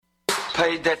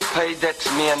Pay that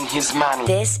man his money.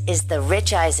 This is the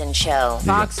Rich Eisen Show.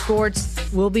 Fox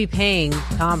Sports will be paying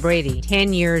Tom Brady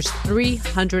 10 years,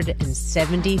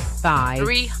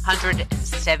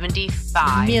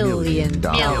 $375 million.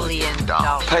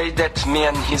 Pay that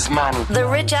man his money. The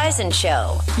Rich Eisen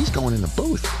Show. He's going in the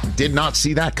booth. Did not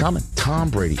see that coming. Tom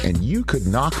Brady, and you could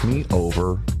knock me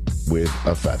over with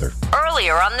a feather.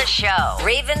 Earlier on the show,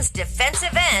 Ravens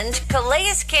defensive end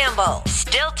Calais Campbell.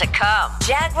 Still to come,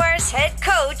 Jaguars head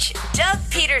coach Doug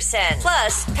Pederson.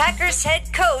 Plus, Packers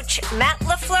head coach Matt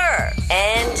LaFleur.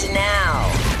 And now,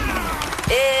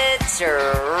 it's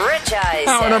Rich Eisen.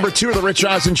 Hour number 2 of the Rich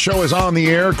Eisen Show is on the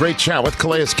air. Great chat with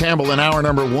Calais Campbell in hour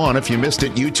number 1. If you missed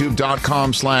it,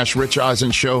 youtube.com/Rich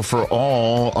Eisen Show for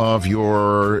all of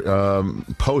your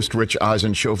post-Rich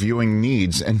Eisen Show viewing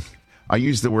needs. And I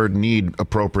use the word need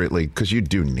appropriately because you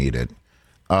do need it.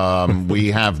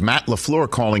 We have Matt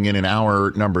LaFleur calling in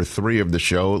hour number 3 of the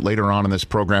show. Later on in this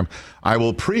program, I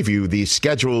will preview the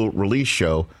schedule release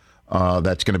show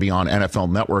that's going to be on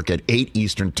NFL Network at 8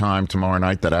 Eastern time tomorrow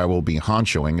night that I will be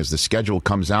honchoing as the schedule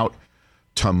comes out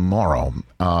tomorrow.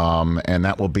 And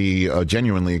that will be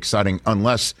genuinely exciting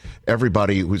unless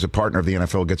everybody who's a partner of the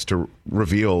NFL gets to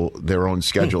reveal their own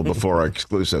schedule before our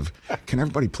exclusive. Can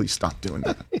everybody please stop doing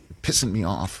that? You're pissing me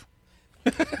off.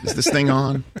 Is this thing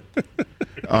on?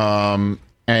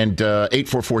 And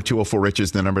 844-204-RICH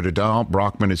is the number to dial.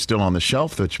 Brockman is still on the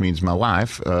shelf, which means my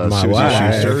wife. Suzy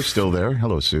Schuster is still there.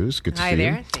 Hello, Suze. Good to see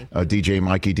there. you. DJ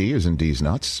Mikey D is in D's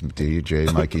Nuts.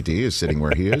 DJ Mikey D is sitting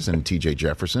where he is, and TJ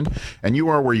Jefferson. And you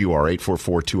are where you are.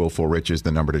 844-204-RICH is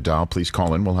the number to dial. Please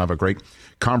call in. We'll have a great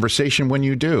conversation when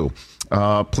you do.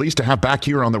 Pleased to have back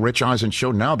here on the Rich Eisen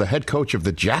Show now the head coach of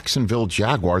the Jacksonville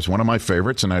Jaguars, one of my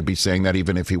favorites, and I'd be saying that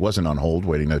even if he wasn't on hold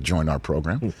waiting to join our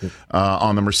program.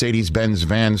 On the Mercedes-Benz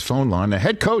Vans phone line, the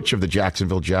head coach of the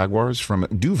Jacksonville Jaguars from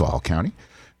Duval County,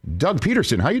 Doug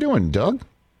Pederson. How you doing, Doug?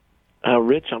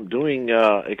 Rich, I'm doing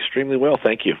extremely well,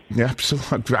 thank you. Yeah,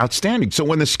 absolutely. Outstanding. So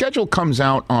when the schedule comes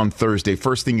out on Thursday,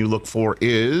 first thing you look for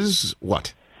is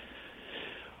what?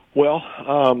 Well,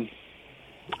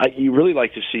 you really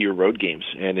like to see your road games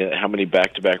and how many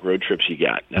back-to-back road trips you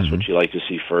got. That's what you like to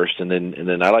see first, and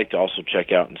then I like to also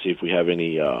check out and see if we have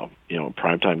any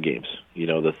primetime games. You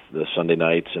know, the Sunday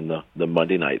nights and the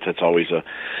Monday nights. That's always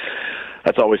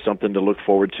something to look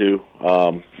forward to.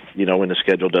 When the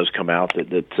schedule does come out,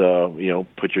 that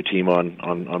put your team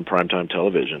on primetime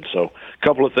television. So a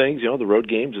couple of things, the road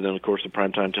games, and then of course the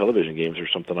primetime television games are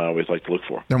something I always like to look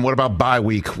for. And what about bye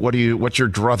week? What's your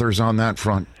druthers on that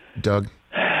front, Doug?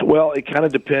 Well, it kind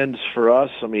of depends for us.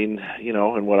 I mean,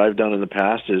 and what I've done in the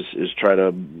past is try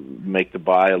to make the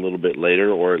bye a little bit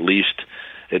later, or at least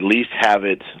have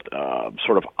it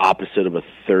sort of opposite of a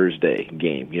Thursday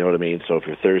game. You know what I mean? So if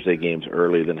your Thursday game's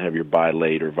early, then have your bye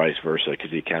late, or vice versa,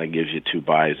 because it kind of gives you 2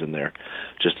 byes in there,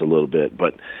 just a little bit.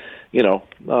 But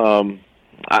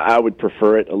I would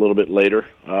prefer it a little bit later,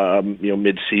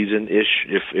 mid-season-ish,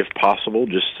 if possible,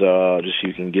 just so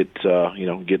you can get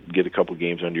a couple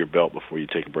games under your belt before you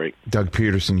take a break. Doug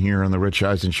Pederson here on the Rich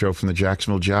Eisen Show from the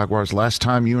Jacksonville Jaguars. Last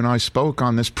time you and I spoke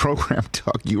on this program,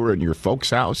 Doug, you were in your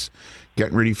folks' house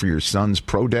getting ready for your son's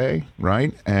pro day,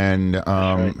 right? And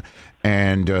right.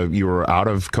 And you were out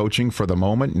of coaching for the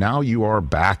moment. Now you are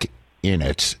back in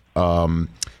it.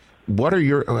 What are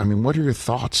your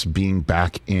thoughts being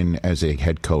back in as a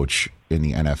head coach in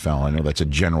the NFL? I know that's a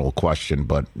general question,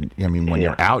 but I mean, when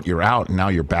you're out, and now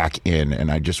you're back in,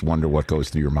 and I just wonder what goes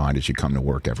through your mind as you come to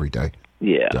work every day.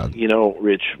 Yeah, Doug.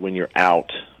 Rich, when you're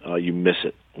out, you miss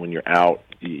it. When you're out,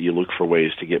 you look for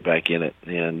ways to get back in it,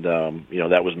 and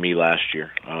that was me last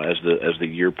year. As the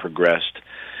year progressed,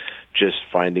 just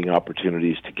finding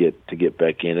opportunities to get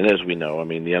back in, and as we know, I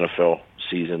mean, the NFL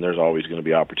season, there's always going to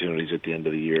be opportunities at the end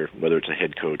of the year, whether it's a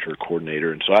head coach or a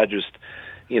coordinator. And so I just,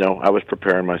 I was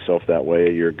preparing myself that way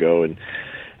a year ago, and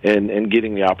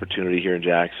getting the opportunity here in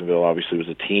Jacksonville obviously was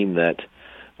a team that,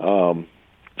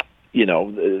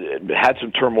 had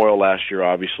some turmoil last year,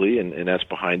 obviously, and that's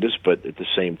behind us. But at the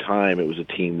same time, it was a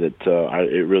team that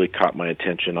it really caught my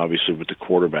attention, obviously, with the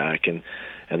quarterback and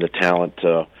the talent,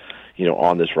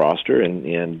 on this roster, and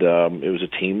it was a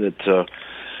team that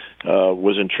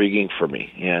was intriguing for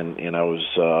me, and I was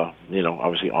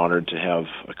obviously honored to have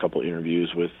a couple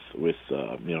interviews with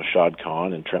Shad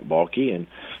Khan and Trent Baalke,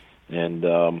 and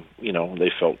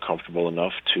they felt comfortable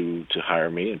enough to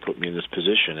hire me and put me in this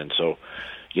position, and so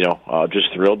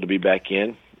just thrilled to be back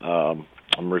in.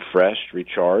 I'm refreshed,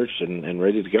 recharged, and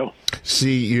ready to go.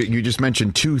 See, you just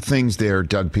mentioned 2 things there,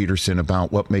 Doug Pederson,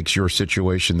 about what makes your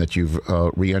situation that you've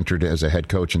re-entered as a head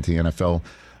coach into the NFL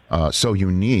so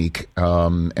unique,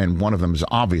 and one of them is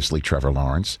obviously Trevor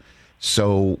Lawrence.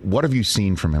 So what have you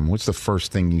seen from him? What's the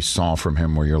first thing you saw from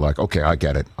him where you're like, okay, I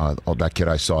get it. That kid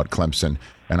I saw at Clemson,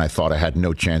 and I thought I had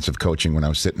no chance of coaching when I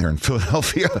was sitting there in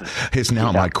Philadelphia, is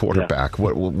now my quarterback.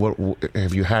 Yeah. What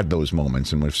have you had those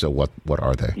moments, and if so, what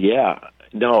are they? Yeah,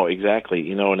 no,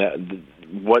 exactly. And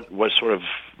what sort of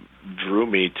drew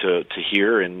me to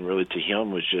hear and really to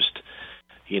him was just,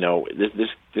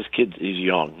 this kid, he's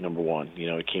young, number one.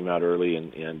 He came out early,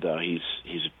 and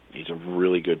he's a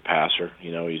really good passer.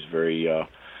 He's very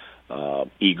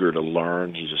eager to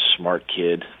learn. He's a smart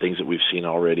kid. Things that we've seen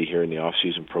already here in the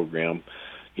off-season program.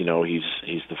 He's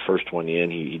the first one in.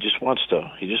 He's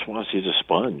a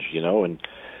sponge, and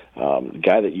the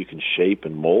guy that you can shape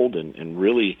and mold and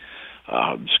really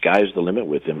sky's the limit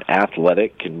with him.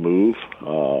 Athletic, can move.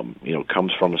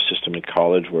 Comes from a system in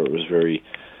college where it was very,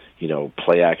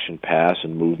 play action pass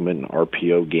and movement and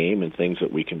RPO game and things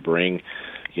that we can bring,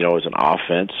 as an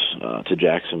offense to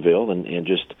Jacksonville and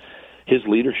just his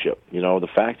leadership. The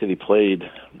fact that he played,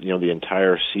 the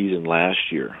entire season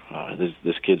last year.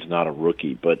 This kid's not a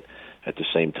rookie, but at the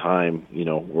same time,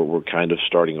 we're kind of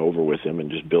starting over with him and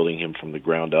just building him from the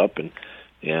ground up, and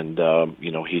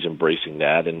he's embracing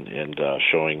that and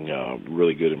showing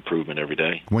really good improvement every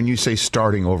day. When you say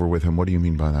starting over with him, what do you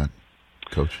mean by that,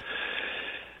 Coach?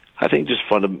 I think just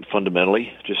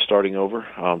fundamentally, just starting over,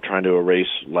 trying to erase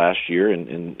last year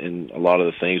and a lot of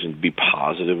the things and be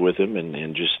positive with him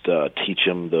and just teach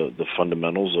him the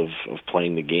fundamentals of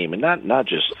playing the game and not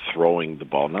just throwing the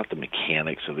ball, not the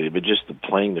mechanics of it, but just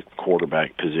playing the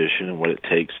quarterback position and what it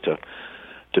takes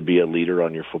to be a leader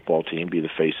on your football team, be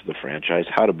the face of the franchise,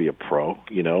 how to be a pro.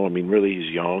 Really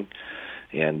he's young.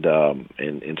 And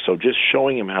so just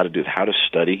showing him how to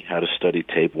study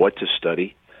tape, what to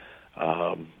study,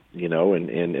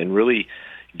 and really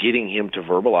getting him to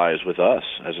verbalize with us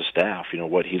as a staff,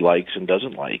 what he likes and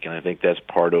doesn't like. And I think that's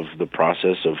part of the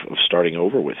process of starting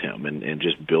over with him and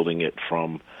just building it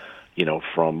from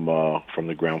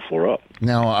the ground floor up.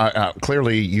 Now,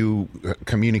 clearly you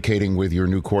communicating with your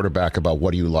new quarterback about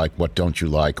what do you like, what don't you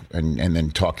like, and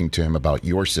then talking to him about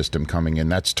your system coming in,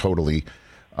 that's totally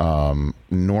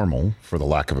normal, for the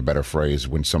lack of a better phrase,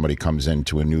 when somebody comes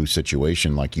into a new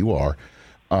situation like you are.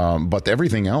 But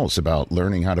everything else about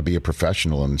learning how to be a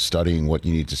professional and studying what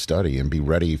you need to study and be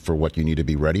ready for what you need to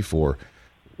be ready for,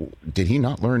 did he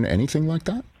not learn anything like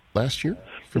that last year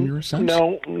from your sense?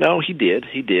 No, he did.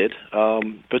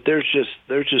 But there's just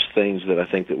things that I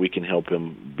think that we can help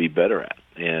him be better at.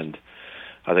 And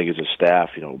I think as a staff,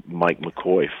 Mike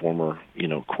McCoy, former,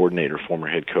 coordinator, former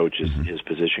head coach, is his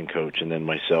position coach, and then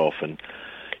myself and,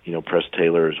 Press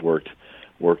Taylor has worked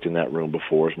in that room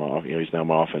before. He's now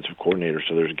my offensive coordinator.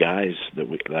 So there's guys that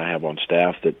I have on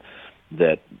staff that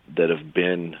have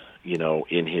been,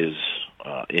 in his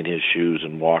shoes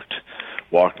and walked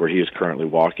where he is currently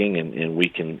walking, and we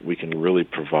can really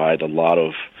provide a lot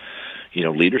of,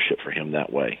 leadership for him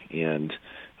that way. And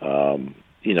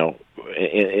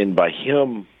and by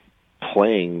him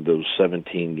playing those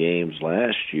 17 games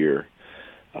last year,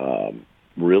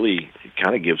 really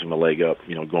kind of gives him a leg up,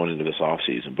 going into this off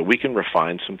season. But we can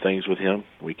refine some things with him.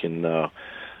 We can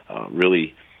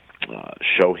really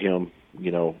show him,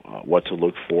 what to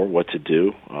look for, what to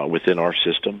do within our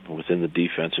system, within the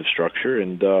defensive structure,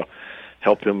 and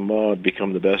help him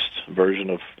become the best version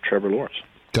of Trevor Lawrence.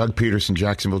 Doug Pederson,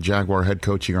 Jacksonville Jaguar head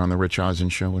coach, here on the Rich Eisen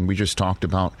Show, and we just talked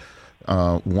about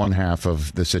one half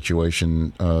of the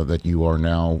situation that you are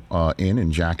now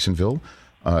in Jacksonville.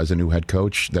 As a new head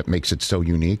coach, that makes it so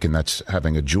unique, and that's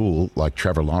having a jewel like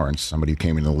Trevor Lawrence, somebody who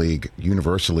came in the league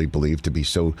universally believed to be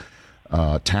so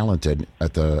talented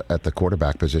at the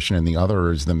quarterback position. And the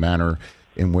other is the manner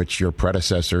in which your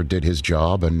predecessor did his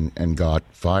job and got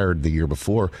fired the year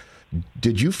before.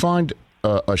 Did you find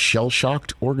a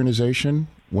shell-shocked organization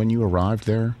when you arrived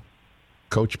there,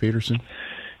 Coach Pederson?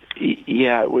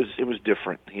 Yeah, it was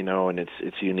different, and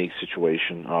it's a unique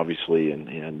situation, obviously, and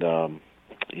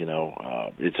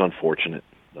it's unfortunate,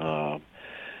 and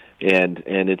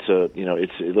it's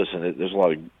listen. There's a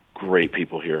lot of great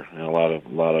people here, and a lot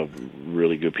of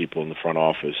really good people in the front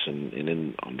office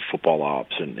and on football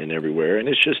ops and everywhere. And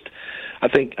it's just, I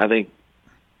think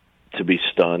to be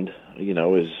stunned,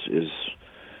 is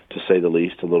to say the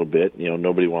least a little bit.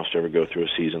 Nobody wants to ever go through a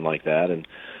season like that, and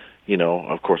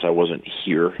of course I wasn't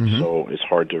here, so it's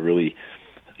hard to really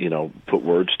put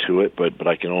words to it. But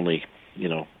I can only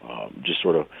just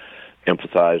sort of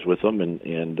empathize with them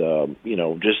and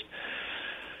just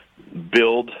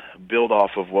build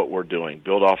off of what we're doing,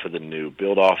 build off of the new,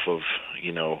 build off of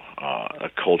a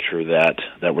culture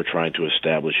that we're trying to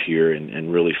establish here,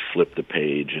 and really flip the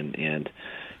page and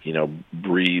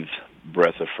breathe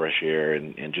breath of fresh air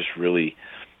and just really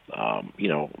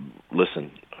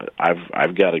listen,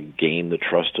 I've got to gain the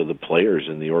trust of the players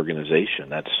in the organization.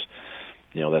 That's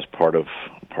part of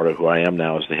who I am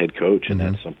now as the head coach, and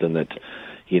that's something that,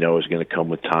 is going to come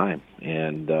with time.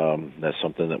 And that's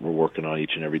something that we're working on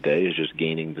each and every day, is just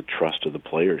gaining the trust of the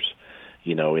players,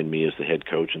 in me as the head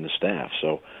coach and the staff.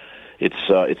 So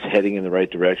it's heading in the right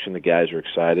direction. The guys are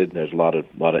excited. There's a lot of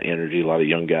energy, a lot of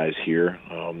young guys here.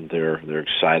 They're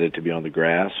excited to be on the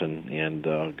grass and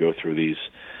go through these,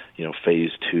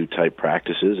 phase 2 type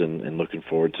practices, and looking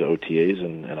forward to OTAs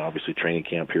and obviously training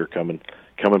camp here coming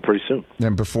pretty soon.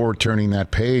 And before turning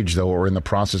that page, though, or in the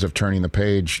process of turning the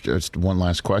page, just one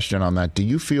last question on that. Do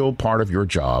you feel part of your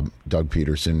job, Doug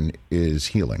Pederson, is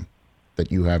healing?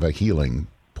 That you have a healing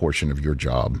portion of your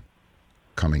job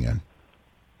coming in?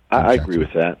 I agree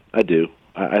with that. I do.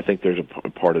 I think there's a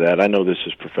part of that. I know this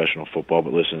is professional football,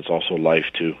 but listen, it's also life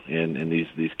too. And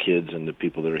these kids and the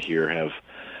people that are here have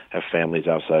families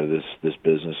outside of this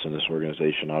business and this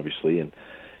organization, obviously.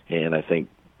 And I think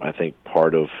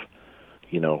part of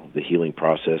the healing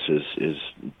process is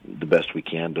the best we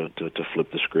can to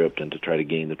flip the script and to try to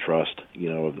gain the trust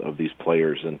of these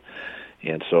players. And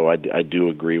so I do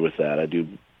agree with that. I do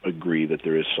agree that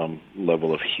there is some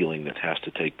level of healing that has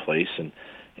to take place, and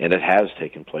it has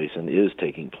taken place and is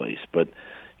taking place. But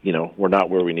we're not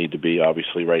where we need to be,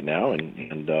 obviously, right now,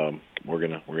 and we're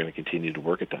gonna continue to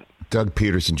work at that. Doug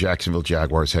Pederson, Jacksonville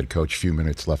Jaguars head coach. A few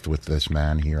minutes left with this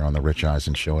man here on the Rich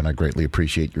Eisen Show, and I greatly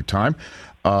appreciate your time.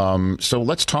 So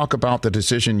let's talk about the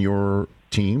decision your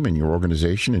team and your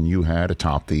organization and you had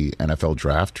atop the NFL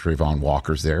draft. Travon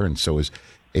Walker's there, and so is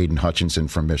Aiden Hutchinson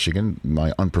from Michigan.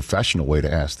 My unprofessional way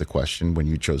to ask the question when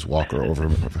you chose Walker over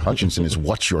Hutchinson is,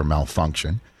 what's your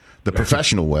malfunction? The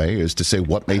professional way is to say,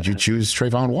 what made you choose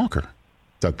Travon Walker,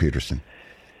 Doug Pederson?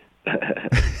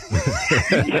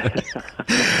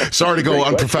 Sorry to go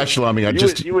unprofessional on me.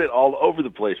 You went all over the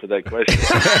place with that question.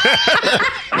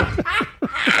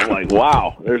 I'm like,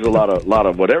 wow, there's a lot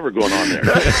of whatever going on there.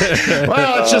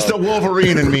 Well, it's just a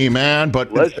Wolverine in me, man.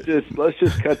 But let's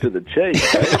just cut to the chase.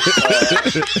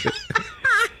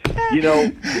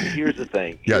 Here's the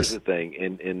thing.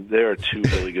 And there are two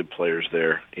really good players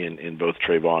there in both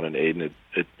Travon and Aiden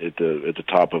at the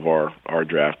top of our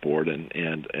draft board.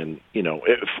 And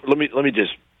let me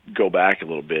just go back a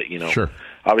little bit. Sure.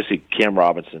 Obviously Cam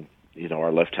Robinson,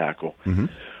 our left tackle,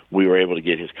 we were able to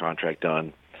get his contract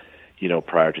done,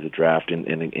 prior to the draft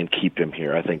and keep him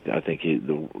here. I think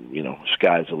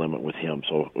sky's the limit with him.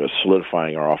 So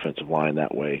solidifying our offensive line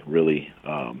that way really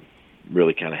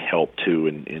kind of helped too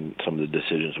in some of the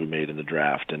decisions we made in the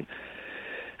draft. And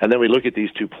then we look at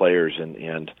these two players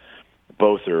and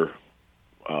both are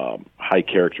high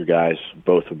character guys.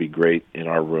 Both would be great in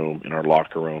our room, in our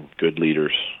locker room, good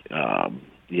leaders.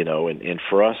 And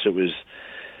for us it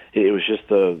was just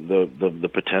the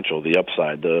potential, the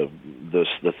upside, the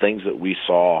things that we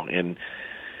saw. And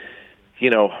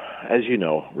as you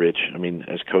know, Rich, I mean,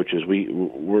 as coaches,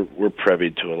 we're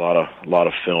privy to a lot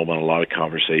of film and a lot of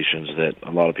conversations that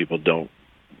a lot of people don't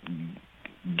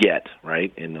get,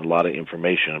 right? And a lot of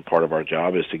information. And part of our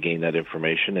job is to gain that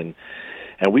information.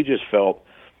 And we just felt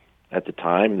at the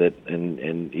time that,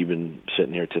 and even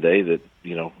sitting here today, that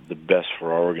the best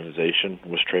for our organization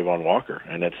was Travon Walker,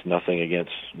 and that's nothing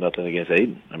against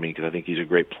Aiden. I mean, because I think he's a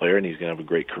great player and he's going to have a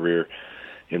great career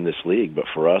in this league. But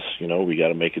for us, we got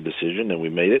to make a decision, and we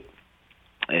made it.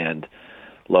 And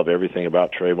love everything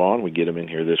about Travon. We get him in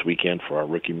here this weekend for our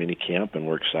rookie mini camp, and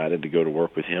we're excited to go to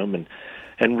work with him.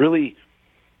 And really,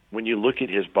 when you look at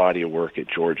his body of work at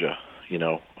Georgia,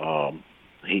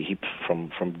 he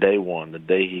from day one, the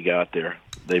day he got there,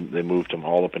 they moved him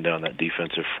all up and down that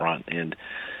defensive front, and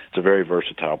it's a very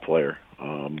versatile player.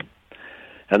 And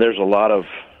there's a lot of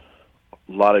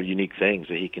unique things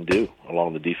that he can do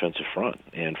along the defensive front.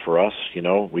 And for us,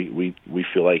 we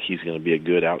feel like he's going to be a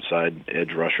good outside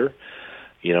edge rusher,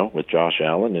 with Josh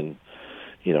Allen and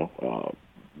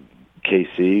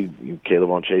KC,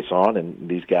 Caleb on Chase on, and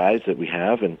these guys that we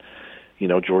have, and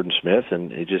Jordan Smith,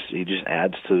 and he just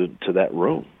adds to that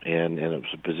room. And it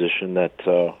was a position that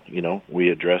we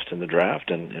addressed in the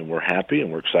draft, and we're happy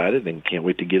and we're excited and can't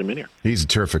wait to get him in here. He's a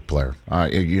terrific player.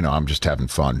 I'm just having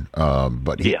fun,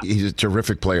 but he's a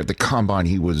terrific player. At the combine,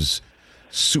 he was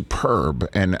superb,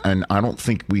 and I don't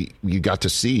think you got to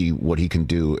see what he can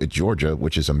do at Georgia,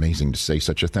 which is amazing to say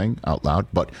such a thing out loud,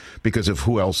 but because of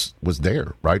who else was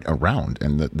there right around,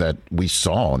 and that we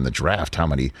saw in the draft how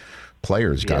many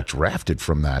players got drafted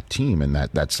from that team and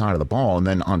that side of the ball. And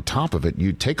then on top of it,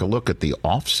 you take a look at the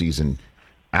offseason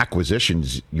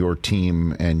acquisitions your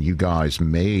team and you guys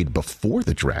made before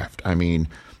the draft. I mean,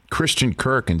 Christian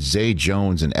Kirk and Zay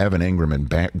Jones and Evan Ingram and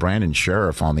Brandon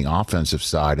Sheriff on the offensive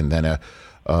side, and then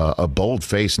a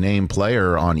bold-faced name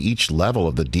player on each level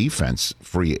of the defense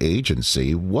free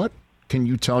agency. What can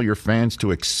you tell your fans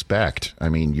to expect? I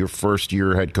mean, your first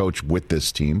year head coach with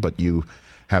this team, but you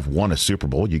have won a Super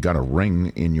Bowl. You got a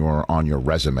ring on your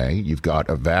resume. You've got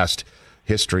a vast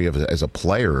history as a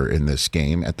player in this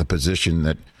game at the position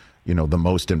that, you know, the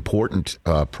most important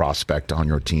prospect on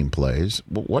your team plays.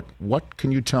 What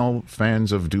can you tell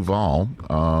fans of Duval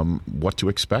what to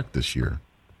expect this year,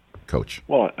 Coach?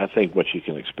 Well, I think what you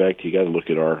can expect, you got to look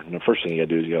at the first thing you got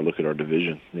to do is you got to look at our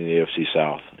division in the AFC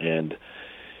South, and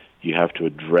you have to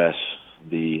address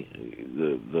the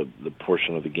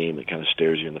portion of the game that kind of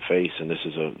stares you in the face, and this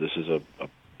is a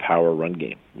power run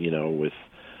game, you know, with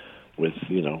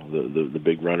you know the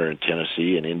big runner in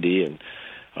Tennessee and Indy, and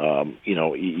you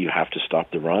know, you have to stop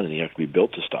the run, and you have to be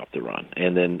built to stop the run,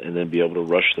 and then be able to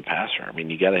rush the passer. I mean,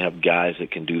 you got to have guys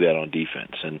that can do that on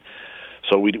defense, and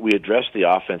so we addressed the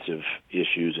offensive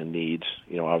issues and needs,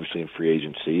 you know, obviously in free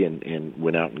agency, and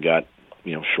went out and got,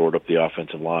 you know, shored up the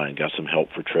offensive line, got some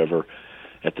help for Trevor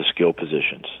at the skill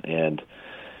positions, and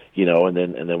you know, and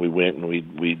then we went and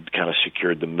we kind of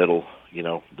secured the middle, you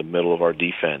know, the middle of our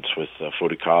defense with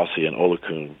Fodikasi and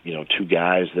Olakun, you know, two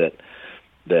guys that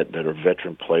are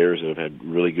veteran players that have had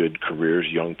really good careers,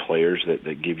 young players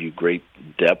that give you great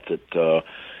depth at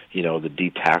you know, the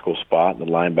D tackle spot and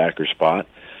the linebacker spot,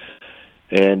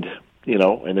 and you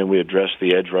know, and then we addressed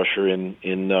the edge rusher in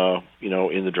you know,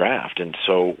 in the draft, and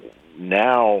so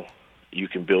now you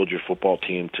can build your football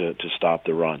team to stop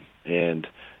the run and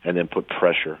then put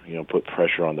pressure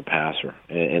on the passer,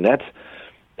 and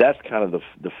that's kind of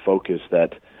the focus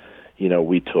that, you know,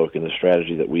 we took, and the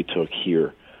strategy that we took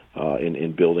here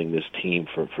in building this team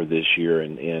for this year,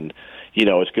 and you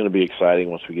know, it's going to be exciting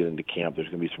once we get into camp. There's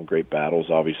going to be some great battles,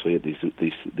 obviously, at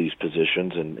these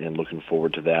positions, and looking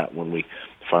forward to that when we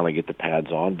finally get the pads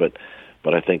on. But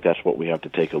I think that's what we have to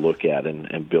take a look at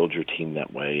and build your team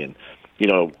that way. And you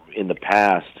know, in the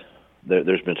past,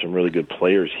 there's been some really good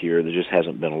players here. There just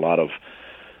hasn't been a lot of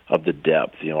the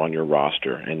depth, you know, on your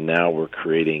roster. And now we're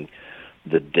creating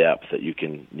the depth that you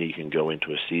can go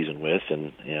into a season with,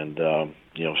 and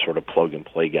you know, sort of plug and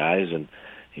play guys and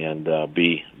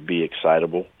be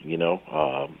excitable. You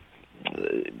know,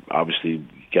 obviously you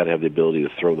got to have the ability to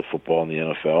throw the football in the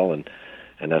NFL,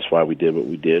 and that's why we did what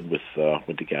we did with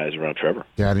the guys around Trevor.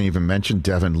 Yeah, I didn't even mention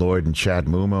Devin Lloyd and Chad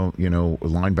Muma, you know,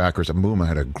 linebackers. Muma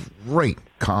had a great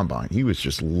combine. He was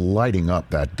just lighting up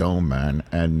that dome, man.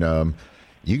 And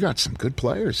you got some good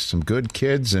players, some good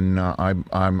kids, and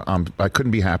I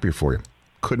couldn't be happier for you.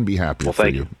 Couldn't be happier for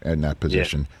you in that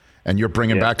position. Yeah. And you're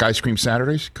bringing back Ice Cream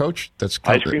Saturdays, Coach? That's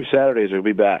Ice Cream Saturdays will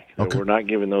be back. Okay. We're not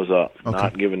giving those up. Okay.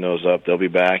 Not giving those up. They'll be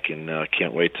back, and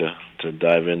can't wait to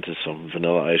dive into some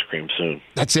vanilla ice cream soon.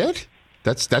 That's it?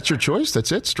 That's your choice?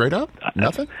 That's it? Straight up?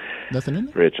 Nothing in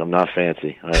there? Rich, I'm not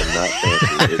fancy. I am not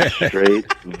fancy. It's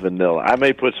straight vanilla. I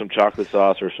may put some chocolate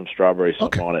sauce or some strawberry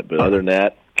something on it, but other than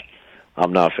that,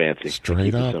 I'm not fancy.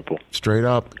 Straight up. Simple. Straight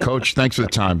up. Coach, thanks for the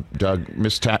time. Doug,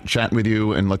 miss chatting with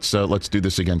you, and let's do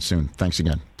this again soon. Thanks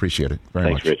again. Appreciate it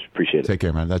very much. Thanks, Rich. Appreciate it. Take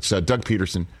care, man. That's Doug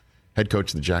Pederson, head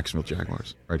coach of the Jacksonville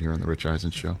Jaguars, right here on the Rich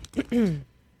Eisen Show. You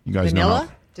guys vanilla?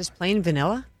 know Just plain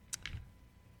vanilla?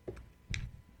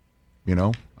 You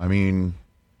know, I mean,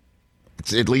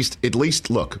 it's at least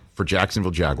look, for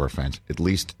Jacksonville Jaguar fans, at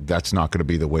least that's not going to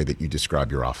be the way that you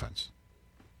describe your offense.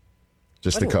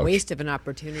 Just what the coach. A waste of an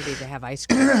opportunity to have ice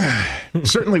cream.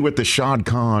 Certainly with the Shad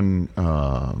Khan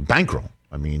bankroll.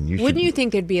 I mean, wouldn't you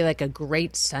think there'd be like a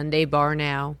great Sunday bar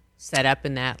now set up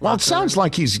in that? Well, it sounds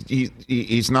like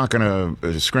he's not going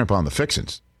to scrimp on the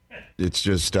fixins. It's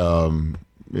just the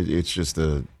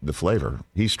flavor.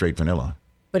 He's straight vanilla.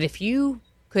 But if you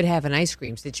could have an ice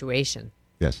cream situation,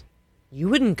 yes, you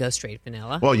wouldn't go straight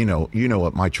vanilla. Well, you know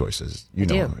what my choice is. You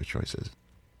know what my choice is.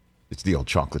 It's the old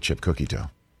chocolate chip cookie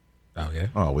dough. Oh, yeah?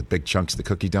 Oh, with big chunks of the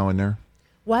cookie dough in there.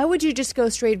 Why would you just go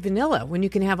straight vanilla when you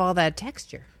can have all that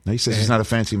texture? No, he says he's not a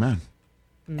fancy man.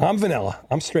 I'm vanilla.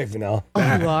 I'm straight vanilla.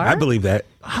 Oh, you are? I believe that.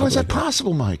 How is that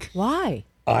possible, Mike? Why?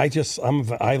 I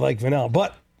like vanilla,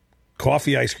 but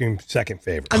coffee ice cream second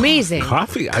favorite. Amazing.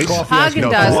 Coffee ice cream.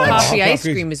 Haagen-Dazs coffee ice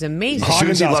cream is amazing.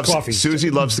 Susie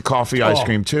loves the coffee ice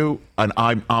cream too, and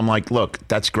I'm like, look,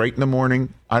 that's great in the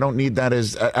morning. I don't need that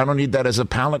as a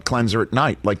palate cleanser at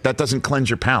night. Like that doesn't cleanse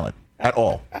your palate at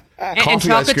all. And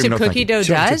chocolate chip cookie dough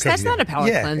does? That's not a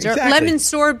palate cleanser. Exactly. Lemon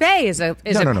sorbet is a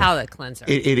palate cleanser.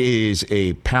 It is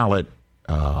a palate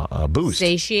boost.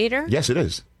 Satiator? Yes, it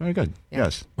is. Very good. Yeah.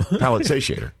 Yes, palate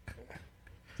satiator.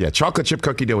 Yeah, chocolate chip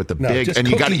cookie dough with the big, and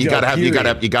you got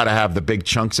to have the big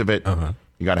chunks of it.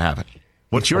 You got to have it.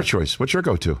 What's your choice? What's your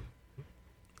go-to?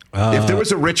 If there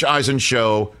was a Rich Eisen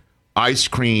show, ice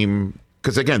cream,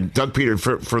 because again, Doug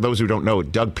Peterson, for those who don't know,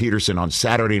 Doug Pederson on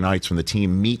Saturday nights when the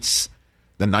team meets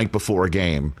the night before a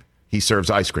game, he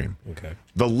serves ice cream. Okay.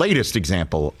 The latest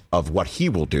example of what he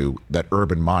will do that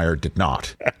Urban Meyer did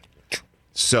not.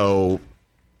 So,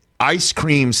 ice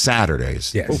cream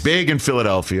Saturdays, big in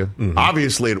Philadelphia. Mm-hmm.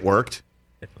 Obviously, it worked.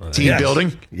 Team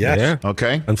building? Yeah.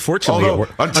 Okay. Unfortunately, it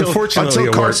worked.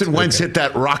 Until Carson Wentz hit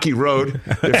that rocky road,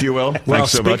 if you will.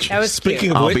 Thanks so much.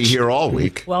 Speaking of I'll which, be here all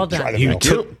week. Well done.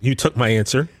 You took my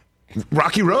answer.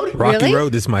 Rocky Road? Rocky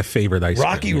Road is my favorite ice cream.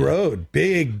 Rocky Road,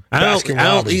 big. I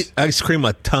don't eat ice cream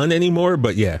a ton anymore,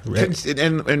 but yeah.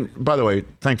 And by the way,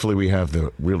 thankfully we have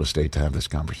the real estate to have this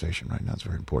conversation right now. It's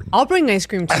very important. I'll bring ice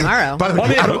cream tomorrow. By the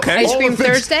way, Ice cream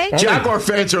Thursday? Jaguar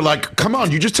fans are like, come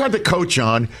on, you just had the coach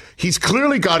on. He's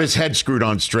clearly got his head screwed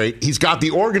on straight. He's got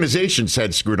the organization's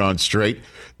head screwed on straight.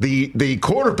 The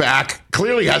quarterback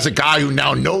clearly has a guy who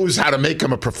now knows how to make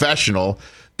him a professional.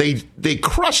 They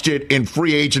crushed it in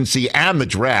free agency and the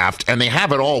draft, and they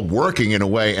have it all working in a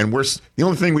way. And the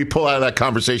only thing we pull out of that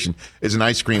conversation is an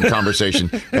ice cream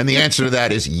conversation, and the answer to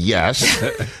that is yes.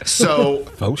 So,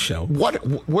 faux show.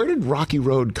 Where did Rocky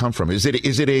Road come from? Is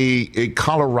it a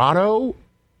Colorado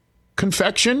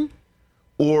confection,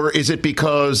 or is it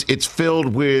because it's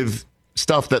filled with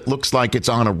stuff that looks like it's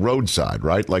on a roadside,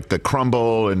 right? Like the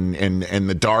crumble and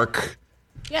the dark.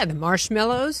 Yeah, the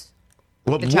marshmallows.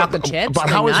 Well, the chocolate chips.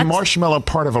 But how is marshmallow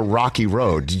part of a rocky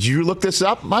road? Did you look this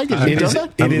up, Mike? Have you done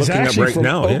that? It is actually from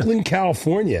Oakland,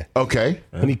 California. Okay.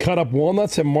 And he cut up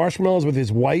walnuts and marshmallows with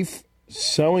his wife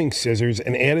sewing scissors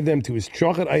and added them to his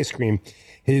chocolate ice cream.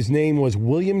 His name was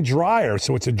William Dreyer,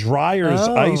 so it's a Dreyer's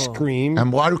ice cream.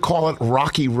 And why do you call it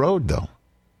Rocky Road, though?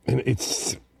 And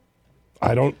it's...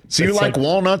 I don't... So you like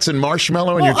walnuts and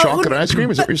marshmallow in your chocolate ice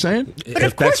cream? Is that what you're saying?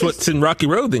 If that's what's in Rocky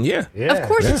Road, then yeah. Of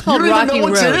course it's called Rocky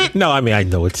Road. No, I mean, I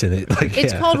know it's in it.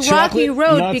 It's called Rocky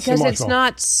Road because it's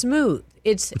not smooth.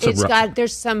 It's got...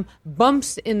 There's some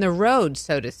bumps in the road,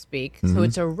 so to speak. Mm-hmm. So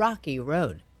it's a rocky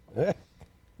road.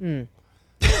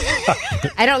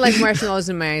 I don't like marshmallows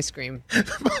in my ice cream. Do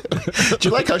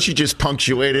you like how she just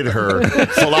punctuated her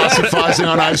philosophizing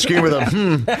on ice cream with a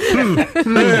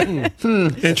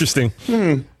Interesting.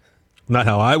 Not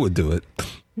how I would do it.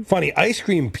 Funny, ice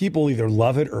cream, people either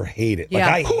love it or hate it. Yeah.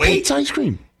 Like, Who hates ice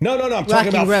cream? No, I'm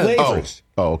talking about flavors.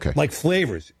 Oh, okay. Like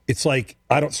flavors. It's like,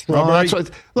 strawberry.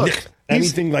 Look,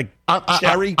 anything like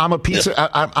cherry. I'm a pizza.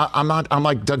 I'm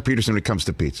like Doug Peterson when it comes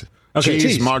to pizza. Okay,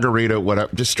 cheese, margarita, whatever,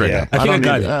 just straight up. I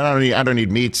don't need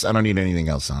meats. I don't need anything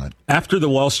else on it. After the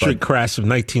Wall Street crash of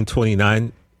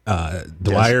 1929,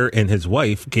 Dwyer and his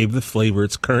wife gave the flavor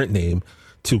its current name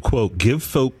to, quote, give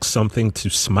folks something to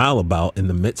smile about in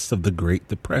the midst of the Great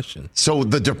Depression. So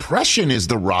the Depression is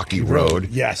the rocky road.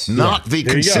 Yes. Not the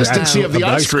consistency of the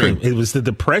ice cream. It was the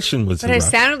Depression was But it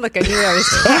sounded like I knew I was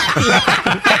talking.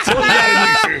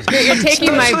 You're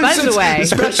taking my buzz away.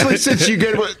 Especially since you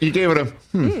gave it a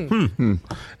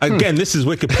Again, this is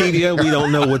Wikipedia. We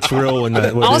don't know what's real and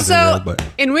what also, isn't real. But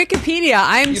in Wikipedia,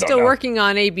 I'm still working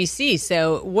on ABC.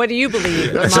 So what do you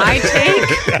believe? My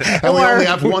take? And we only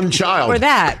have one child. Or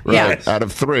that. Right, out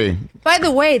of 3. By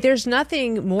the way, there's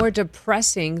nothing more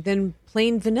depressing than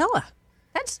plain vanilla.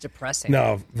 That's depressing.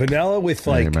 No, vanilla with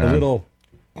like a little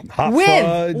hot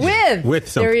fudge. With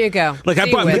something. There you go. Like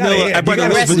I brought vanilla. I brought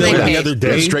vanilla the other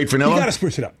day. Straight vanilla. You got to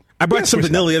spruce it up. I brought some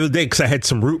vanilla the other day because I had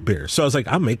some root beer. So I was like,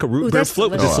 I'll make a root beer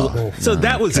float. So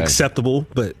that was acceptable.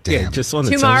 But yeah, just on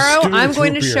tomorrow, I'm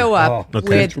going to show up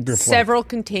with several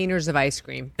containers of ice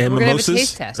cream. And we're mimosas? Going to have a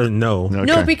taste test. Or no? Okay.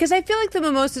 No, because I feel like the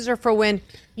mimosas are for when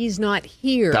he's not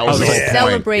here. That was the whole point.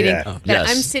 Celebrating that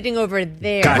I'm sitting over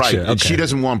there. Gotcha. Right, okay. And she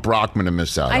doesn't want Brockman to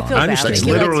miss out. I feel bad. That's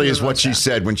literally is what she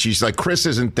said when she's like, Chris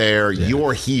isn't there,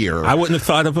 you're here. I wouldn't have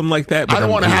thought of him like that. But I don't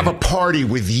want to have a party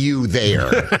with you there.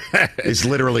 Is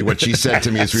literally what she said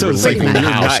to me as we were leaving the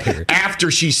house. After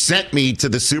she sent me to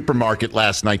the supermarket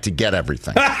last night to get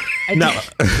everything. No.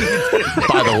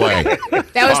 By the way.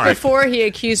 That was before he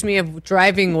accused me of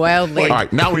driving wildly. All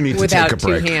right, now we need to take a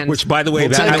break. Which, by the way,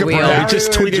 we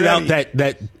just tweeted out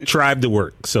that tribe to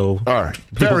work. So all right,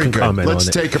 very good. Let's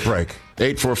take a break.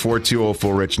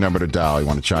 844-204-RICH number to dial. You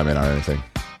want to chime in on anything?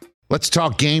 Let's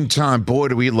talk Game Time. Boy,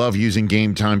 do we love using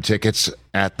Game Time tickets.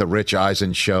 at the Rich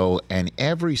Eisen Show, and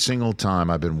every single time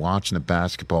I've been watching the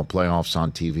basketball playoffs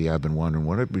on TV, I've been wondering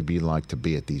what it would be like to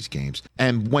be at these games.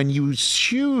 And when you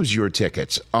choose your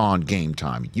tickets on Game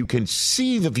Time, you can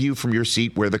see the view from your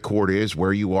seat where the court is,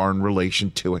 where you are in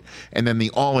relation to it, and then the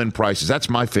all-in prices. That's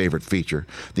my favorite feature.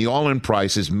 The all-in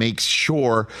prices makes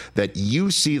sure that you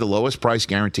see the lowest price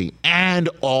guarantee and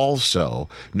also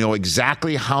know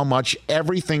exactly how much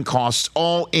everything costs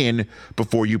all in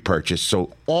before you purchase.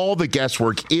 So all the guesswork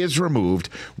is removed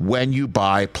when you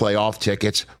buy playoff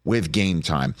tickets with Game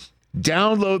Time.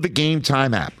 Download the Game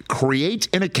Time app, create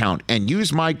an account, and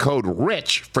use my code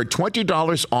RICH for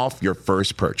 $20 off your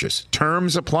first purchase.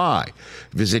 Terms apply.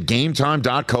 Visit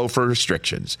GameTime.co for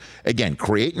restrictions. Again,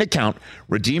 create an account,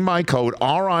 redeem my code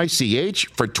RICH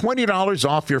for $20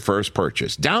 off your first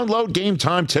purchase. Download Game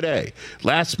Time today.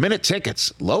 Last minute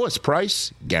tickets, lowest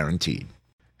price guaranteed.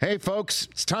 Hey folks,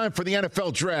 it's time for the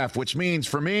NFL draft, which means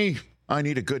for me, I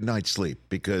need a good night's sleep,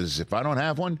 because if I don't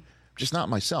have one, I'm just not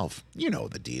myself. You know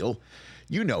the deal.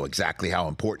 You know exactly how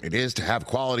important it is to have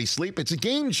quality sleep. It's a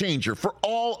game changer for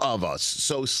all of us.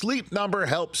 So Sleep Number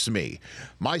helps me.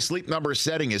 My Sleep Number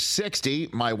setting is 60.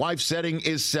 My wife's setting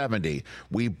is 70.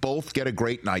 We both get a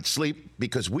great night's sleep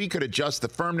because we could adjust the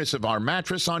firmness of our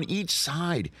mattress on each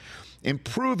side.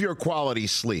 Improve your quality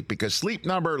sleep because Sleep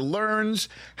Number learns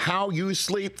how you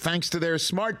sleep thanks to their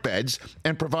smart beds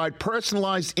and provide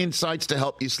personalized insights to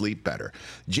help you sleep better.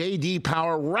 J.D.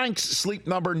 Power ranks Sleep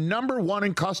Number #1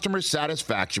 in customer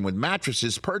satisfaction with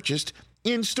mattresses purchased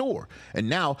in-store. And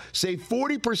now, save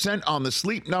 40% on the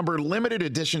Sleep Number limited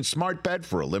edition smart bed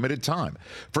for a limited time.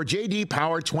 For J.D.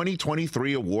 Power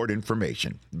 2023 award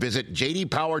information, visit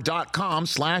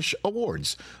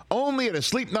jdpower.com/awards. Only at a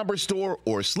Sleep Number store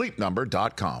or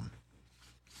sleepnumber.com.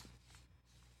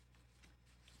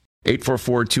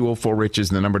 844-204-RICH is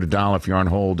the number to dial. If you're on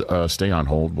hold, stay on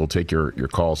hold. We'll take your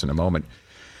calls in a moment.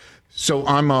 So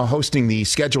I'm hosting the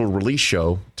scheduled release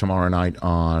show tomorrow night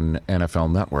on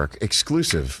NFL Network,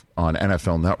 exclusive on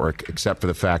NFL Network, except for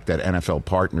the fact that NFL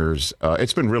partners,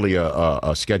 it's been really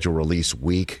a schedule release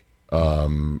week.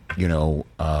 Joe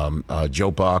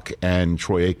Buck and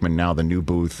Troy Aikman, now the new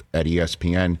booth at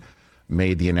ESPN,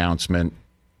 made the announcement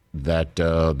that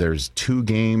there's 2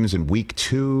 games in week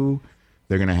 2.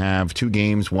 They're going to have 2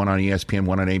 games, one on ESPN,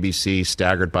 one on ABC,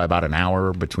 staggered by about an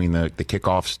hour between the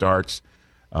kickoff starts.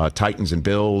 Titans and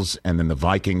Bills, and then the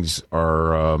Vikings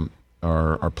are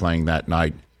playing that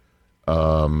night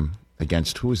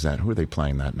against, who is that? Who are they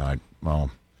playing that night?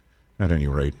 Well, at any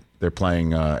rate, they're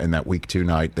playing in that week 2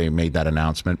 night. They made that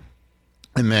announcement.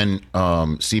 And then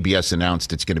CBS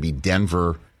announced it's going to be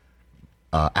Denver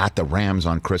at the Rams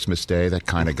on Christmas Day. That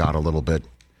kind of got a little bit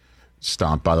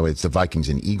stomped. By the way, it's the Vikings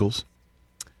and Eagles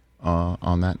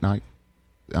on that night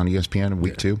on ESPN in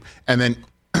week 2. And then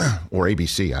or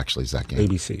ABC, actually, is that game.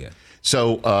 ABC, yeah.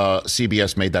 So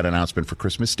CBS made that announcement for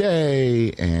Christmas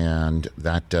Day, and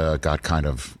that got kind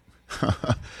of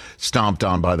stomped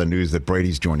on by the news that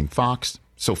Brady's joining Fox.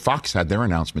 So Fox had their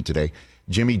announcement today.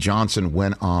 Jimmy Johnson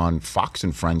went on Fox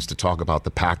and Friends to talk about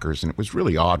the Packers, and it was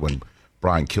really odd when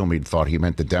Brian Kilmeade thought he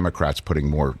meant the Democrats putting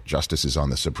more justices on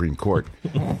the Supreme Court.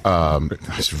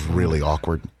 That's really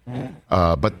awkward.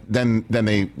 But then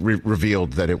they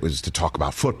revealed that it was to talk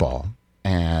about football.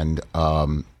 And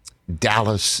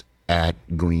Dallas at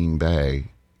Green Bay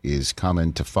is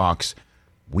coming to Fox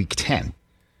week 10.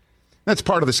 That's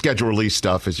part of the schedule release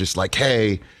stuff. Is just like,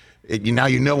 hey, now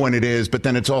you know when it is, but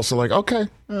then it's also like, okay,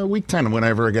 week 10,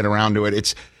 whenever I get around to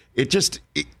it.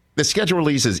 The schedule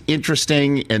release is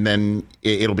interesting, and then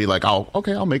it'll be like, oh,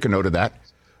 okay, I'll make a note of that.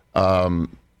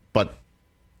 But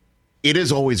it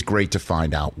is always great to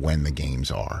find out when the games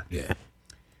are. Yeah.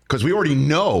 Because we already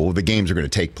know the games are going to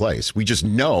take place. We just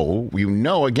know,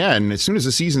 again, as soon as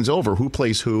the season's over, who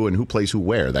plays who and who plays who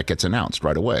where. That gets announced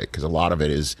right away, because a lot of it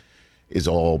is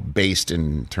all based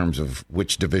in terms of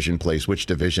which division plays which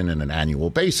division on an annual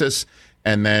basis,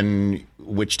 and then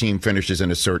which team finishes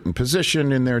in a certain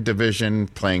position in their division,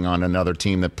 playing on another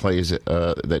team that plays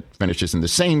that finishes in the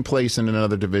same place in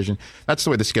another division. That's the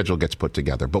way the schedule gets put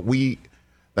together. But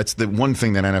that's the one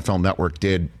thing that NFL Network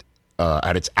did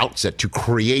at its outset, to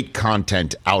create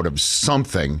content out of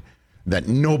something that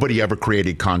nobody ever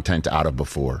created content out of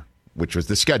before, which was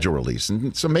the schedule release. And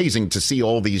it's amazing to see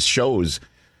all these shows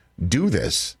do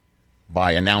this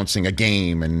by announcing a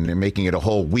game and making it a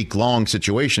whole week-long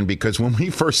situation, because when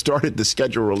we first started the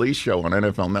schedule release show on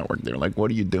NFL Network, they were like, what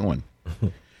are you doing?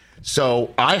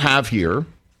 So I have here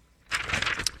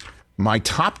my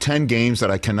top 10 games that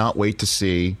I cannot wait to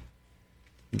see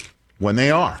when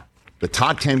they are. The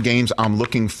top 10 games I'm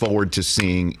looking forward to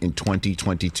seeing in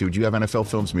 2022. Do you have NFL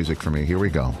Films music for me? Here we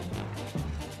go.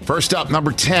 First up,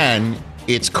 number 10,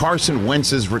 it's Carson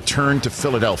Wentz's return to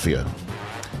Philadelphia.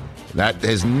 That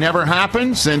has never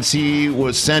happened since he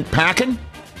was sent packing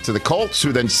to the Colts,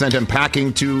 who then sent him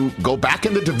packing to go back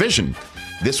in the division.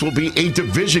 This will be a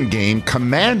division game.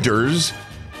 Commanders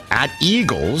at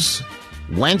Eagles.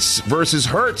 Wentz versus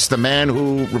Hurts, the man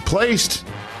who replaced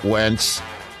Wentz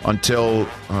until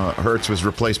Hurts was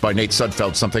replaced by Nate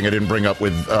Sudfeld, something I didn't bring up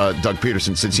with Doug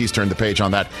Pederson since he's turned the page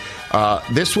on that.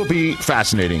 This will be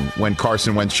fascinating when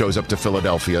Carson Wentz shows up to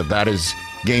Philadelphia. That is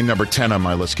game number 10 on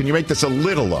my list. Can you make this a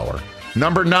little lower?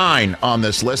 Number 9 on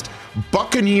this list,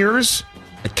 Buccaneers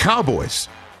at Cowboys.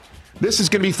 This is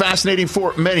going to be fascinating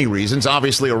for many reasons.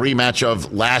 Obviously, a rematch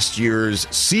of last year's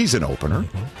season opener.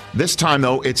 This time,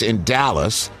 though, it's in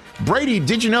Dallas. Brady,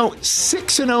 did you know,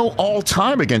 6-0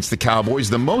 all-time against the Cowboys,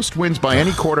 the most wins by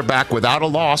any quarterback without a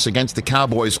loss against the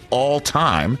Cowboys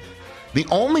all-time. The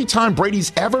only time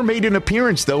Brady's ever made an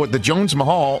appearance, though, at the Jones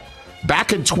Mahal,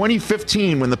 back in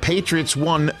 2015 when the Patriots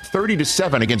won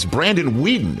 30-7 against Brandon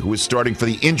Weeden, who was starting for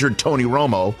the injured Tony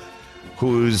Romo,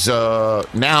 who's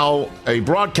now a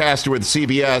broadcaster with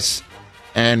CBS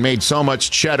and made so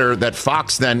much cheddar that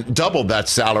Fox then doubled that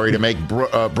salary to make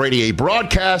Brady a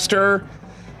broadcaster.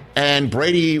 And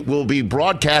Brady will be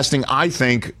broadcasting, I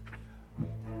think,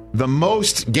 the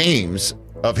most games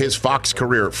of his Fox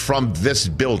career from this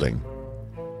building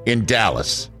in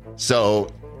Dallas. So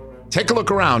take a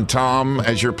look around, Tom,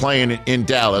 as you're playing in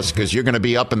Dallas, because you're going to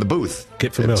be up in the booth.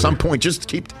 Get familiar. At some point,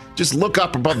 just look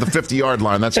up above the 50-yard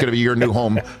line. That's going to be your new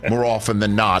home more often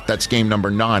than not. That's game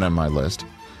number 9 on my list.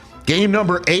 Game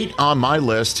number 8 on my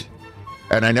list,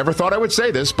 and I never thought I would say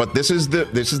this, but this is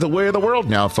the way of the world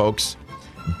now, folks.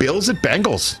 Bills at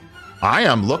Bengals. I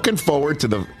am looking forward to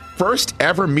the first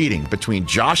ever meeting between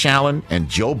Josh Allen and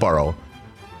Joe Burrow.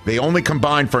 They only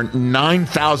combined for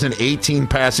 9,018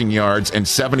 passing yards and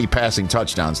 70 passing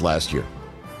touchdowns last year.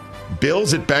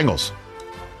 Bills at Bengals.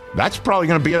 That's probably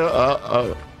going to be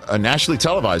a nationally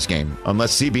televised game,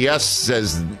 unless CBS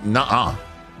says nuh-uh.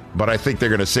 But I think they're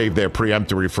going to save their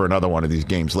preemptory for another one of these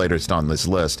games later on this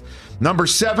list. Number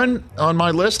 7 on my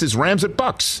list is Rams at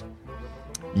Bucks.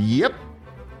 Yep.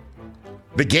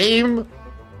 The game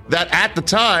that at the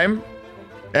time,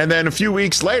 and then a few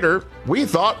weeks later, we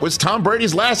thought was Tom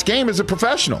Brady's last game as a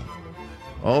professional.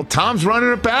 Well, Tom's running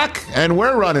it back, and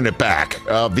we're running it back.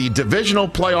 The divisional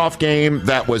playoff game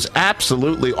that was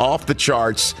absolutely off the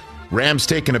charts. Rams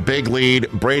taking a big lead,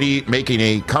 Brady making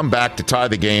a comeback to tie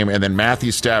the game, and then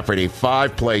Matthew Stafford, a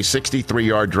 5-play,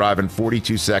 63-yard drive in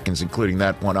 42 seconds, including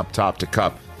that one up top to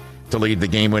Kupp, to lead the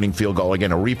game-winning field goal.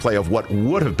 Again, a replay of what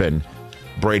would have been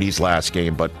Brady's last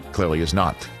game, but clearly is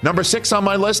not. Number 6 on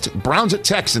my list, Browns at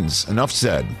Texans. Enough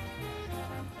said.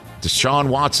 Deshaun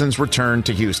Watson's return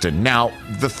to Houston. Now,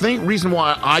 the reason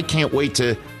why I can't wait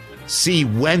to see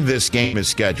when this game is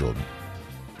scheduled.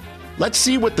 Let's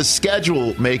see what the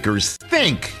schedule makers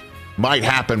think might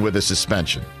happen with a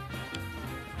suspension.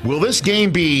 Will this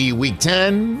game be week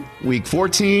 10, week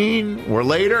 14, or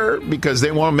later because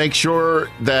they want to make sure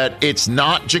that it's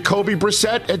not Jacoby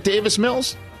Brissett at Davis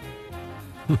Mills?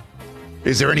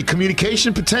 Is there any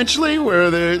communication potentially where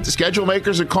the schedule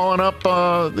makers are calling up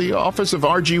the office of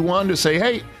RG1 to say,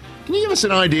 hey, can you give us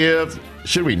an idea of,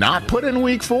 should we not put in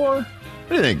week 4? What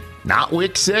do you think? Not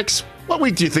week 6? What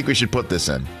week do you think we should put this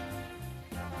in?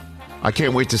 I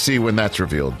can't wait to see when that's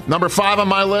revealed. Number 5 on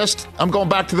my list, I'm going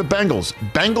back to the Bengals.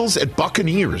 Bengals at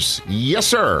Buccaneers. Yes,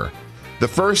 sir. The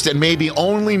first and maybe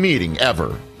only meeting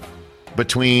ever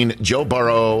between Joe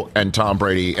Burrow and Tom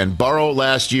Brady. And Burrow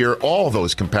last year, all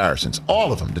those comparisons,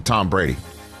 all of them to Tom Brady.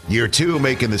 Year 2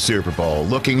 making the Super Bowl,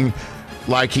 looking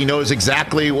like he knows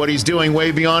exactly what he's doing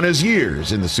way beyond his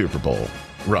years in the Super Bowl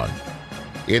run.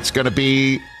 It's going to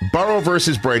be Burrow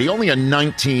versus Brady. Only a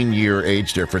 19-year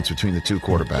age difference between the two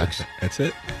quarterbacks. That's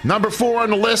it. Number 4 on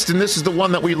the list, and this is the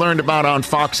one that we learned about on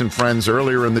Fox and Friends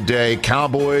earlier in the day,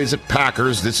 Cowboys at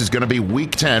Packers. This is going to be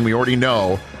week 10. We already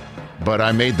know, but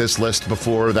I made this list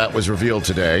before that was revealed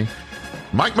today.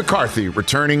 Mike McCarthy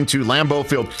returning to Lambeau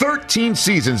Field. 13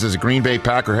 seasons as a Green Bay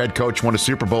Packer head coach. Won a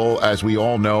Super Bowl, as we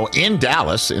all know, in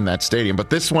Dallas in that stadium.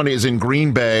 But this one is in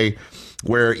Green Bay,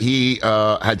 where he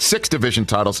had 6 division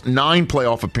titles, 9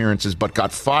 playoff appearances, but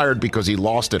got fired because he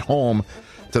lost at home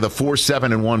to the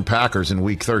 4-7-1 Packers in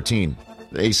Week 13.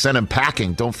 They sent him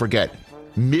packing, don't forget,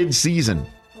 mid-season.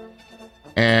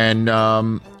 And,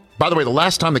 by the way, the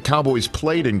last time the Cowboys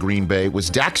played in Green Bay was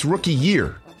Dak's rookie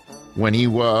year, when he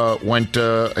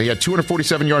he had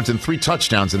 247 yards and 3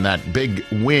 touchdowns in that big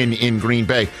win in Green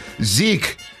Bay.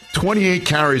 Zeke, 28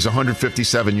 carries,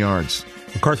 157 yards.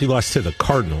 McCarthy lost to the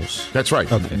Cardinals. That's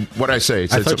right. Okay. What'd I say?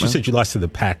 I thought you said you lost to the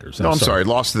Packers. I'm sorry.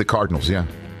 Lost to the Cardinals, yeah.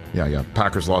 Yeah.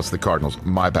 Packers lost to the Cardinals.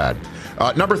 My bad.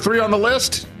 Number 3 on the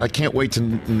list. I can't wait to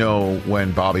know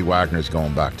when Bobby Wagner is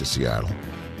going back to Seattle.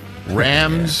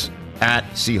 Rams at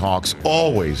Seahawks.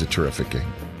 Always a terrific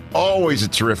game. Always a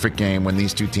terrific game when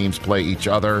these two teams play each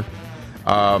other.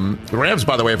 The Rams,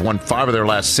 by the way, have won 5 of their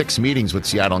last 6 meetings with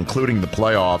Seattle, including the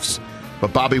playoffs.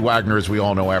 But Bobby Wagner, as we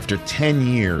all know, after 10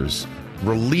 years,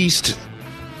 released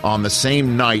on the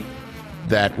same night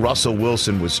that Russell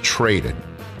Wilson was traded.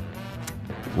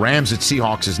 Rams at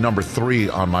Seahawks is number 3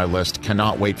 on my list.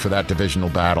 Cannot wait for that divisional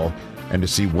battle and to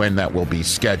see when that will be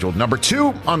scheduled. Number 2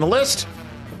 on the list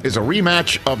is a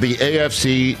rematch of the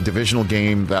AFC divisional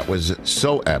game that was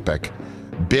so epic.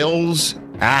 Bills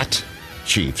at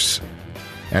Chiefs.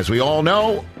 As we all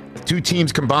know, 2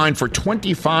 teams combined for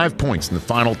 25 points in the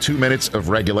final 2 minutes of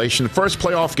regulation. The first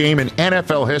playoff game in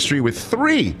NFL history with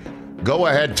 3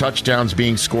 go-ahead touchdowns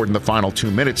being scored in the final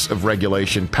 2 minutes of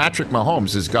regulation. Patrick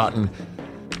Mahomes has gotten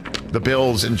the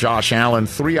Bills and Josh Allen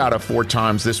 3 out of 4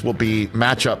 times. This will be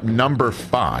matchup number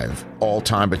 5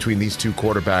 all-time between these 2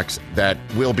 quarterbacks that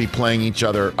will be playing each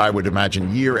other, I would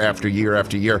imagine, year after year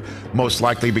after year, most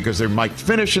likely because they might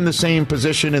finish in the same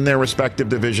position in their respective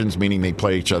divisions, meaning they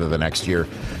play each other the next year.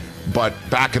 But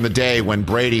back in the day when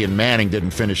Brady and Manning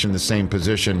didn't finish in the same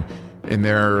position in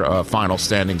their final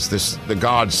standings, the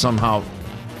gods somehow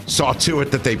saw to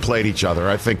it that they played each other.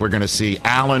 I think we're going to see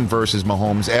Allen versus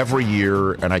Mahomes every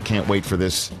year, and I can't wait for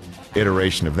this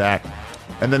iteration of that.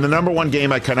 And then the number 1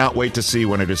 game I cannot wait to see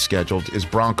when it is scheduled is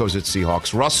Broncos at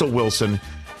Seahawks. Russell Wilson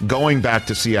going back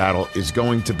to Seattle is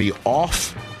going to be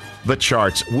off the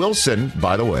charts. Wilson,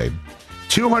 by the way,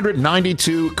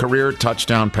 292 career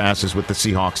touchdown passes with the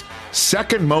Seahawks,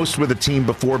 second most with a team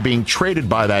before being traded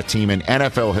by that team in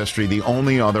NFL history. The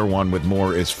only other one with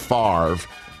more is Favre,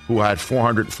 who had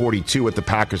 442 with the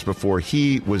Packers before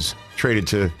he was traded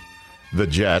to the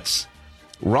Jets.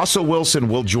 Russell Wilson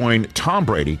will join Tom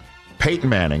Brady, Peyton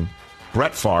Manning,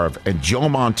 Brett Favre, and Joe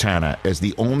Montana as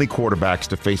the only quarterbacks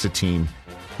to face a team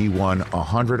he won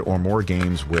 100 or more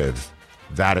games with.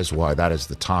 That is why that is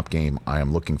the top game I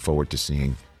am looking forward to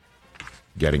seeing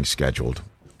getting scheduled.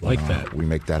 Like that. We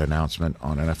make that announcement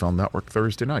on NFL Network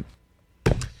Thursday night.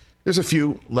 There's a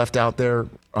few left out there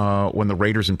when the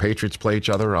Raiders and Patriots play each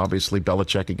other. Obviously,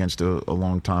 Belichick against a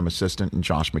longtime assistant and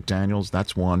Josh McDaniels.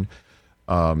 That's one.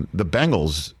 The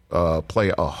Bengals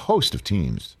play a host of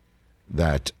teams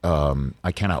that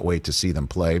I cannot wait to see them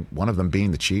play. One of them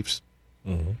being the Chiefs,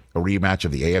 a rematch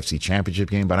of the AFC Championship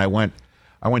game. But I went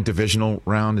divisional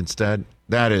round instead.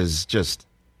 That is just...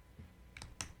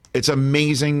 It's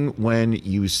amazing when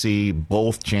you see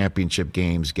both championship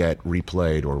games get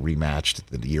replayed or rematched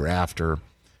the year after.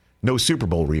 No Super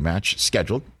Bowl rematch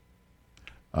scheduled.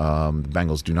 The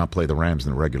Bengals do not play the Rams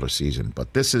in the regular season,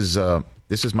 but this is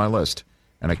my list,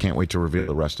 and I can't wait to reveal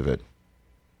the rest of it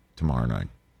tomorrow night.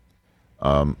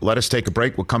 Let us take a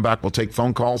break. We'll come back. We'll take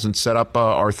phone calls and set up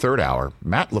our third hour.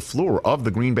 Matt LaFleur of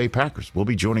the Green Bay Packers will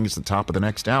be joining us at the top of the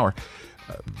next hour.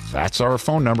 That's our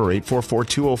phone number,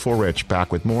 844-204-RICH.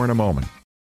 Back with more in a moment.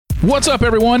 What's up,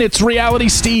 everyone? It's Reality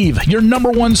Steve, your number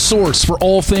 1 source for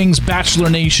all things Bachelor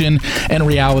Nation and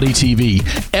reality TV.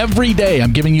 Every day,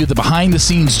 I'm giving you the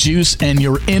behind-the-scenes juice and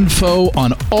your info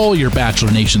on all your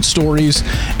Bachelor Nation stories,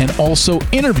 and also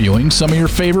interviewing some of your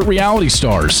favorite reality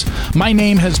stars. My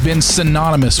name has been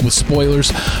synonymous with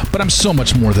spoilers, but I'm so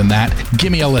much more than that.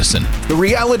 Give me a listen. The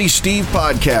Reality Steve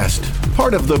Podcast,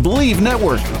 part of the Believe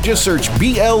Network. Just search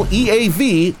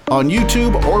BLEAV on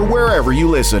YouTube or wherever you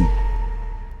listen.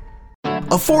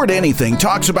 Afford Anything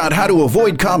talks about how to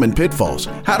avoid common pitfalls,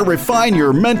 how to refine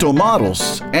your mental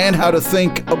models, and how to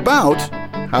think about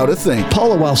how to think.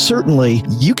 Paula, while certainly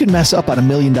you can mess up on $1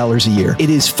 million a year, it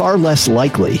is far less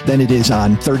likely than it is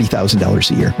on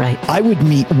 $30,000 a year. Right. I would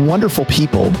meet wonderful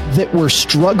people that were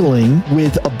struggling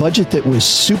with a budget that was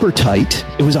super tight.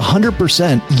 It was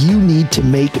 100%. You need to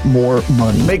make more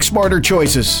money. Make smarter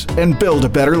choices and build a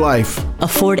better life.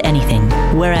 Afford Anything,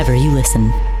 wherever you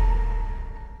listen.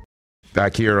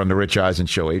 Back here on the Rich Eisen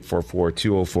Show,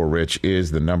 844-204-RICH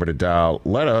is the number to dial.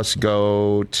 Let us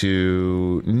go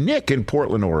to Nick in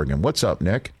Portland, Oregon. What's up,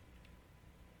 Nick?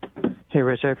 Hey,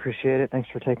 Rich, I appreciate it. Thanks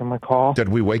for taking my call. Did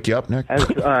we wake you up, Nick?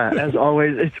 As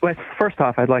always, first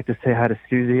off, I'd like to say hi to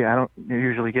Suzy. I don't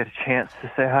usually get a chance to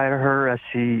say hi to her as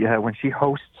when she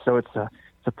hosts, so it's a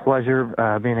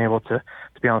pleasure being able to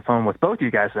be on the phone with both you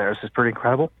guys there. This is pretty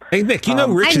incredible. Hey, Nick, you know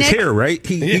Rich is here, right?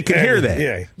 He can hear that.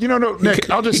 Yeah. You know, no,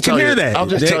 Nick, I'll just tell you. I'll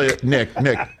just tell you, Nick,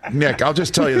 I'll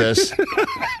just tell you this.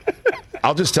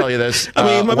 I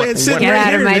mean, my man said get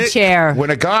out of my chair.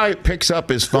 When a guy picks up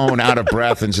his phone out of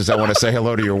breath and says, I want to say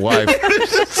hello to your wife.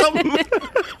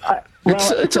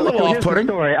 It's a little off-putting.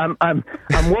 Story. I'm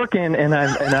working and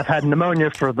I've had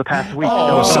pneumonia for the past week.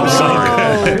 So sorry.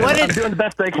 I'm doing the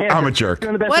best I can. I'm a jerk.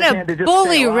 What a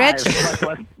bully, Rich.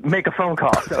 Let's make a phone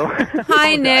call. So.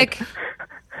 Hi, Nick.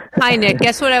 Hi, Nick.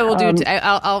 Guess what I will do?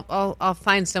 I'll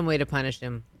find some way to punish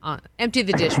him. Empty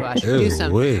the dishwasher. Do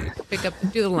something.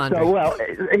 Do the laundry. So, well,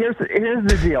 here's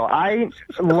the deal. I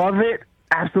love it,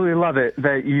 absolutely love it,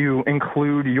 that you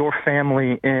include your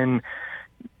family in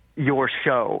your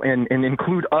show and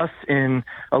include us in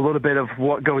a little bit of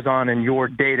what goes on in your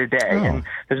day-to-day. And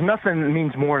there's nothing that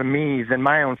means more to me than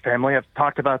my own family. I've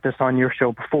talked about this on your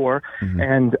show before.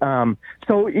 And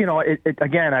so,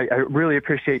 again, I really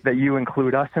appreciate that you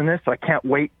include us in this. So I can't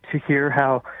wait to hear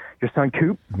how your son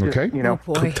Coop just,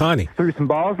 threw some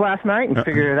balls last night and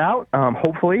figured it out,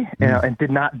 hopefully, and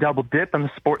did not double dip in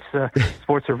the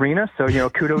sports arena. So,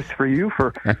 kudos for you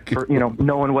for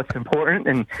knowing what's important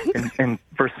and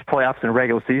versus playoffs and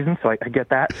regular season. So I get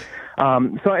that.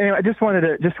 So anyway, I just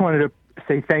wanted to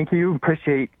say thank you.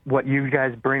 Appreciate what you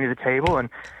guys bring to the table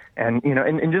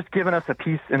and just giving us a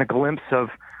piece and a glimpse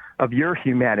of your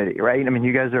humanity, right? I mean,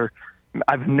 you guys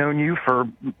I've known you for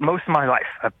most of my life.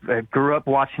 I grew up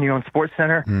watching you on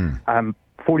SportsCenter. I'm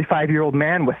a 45-year-old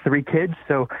man with 3 kids,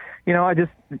 so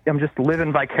I'm just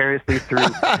living vicariously through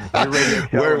your radio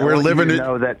show. We're living it.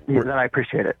 Know that I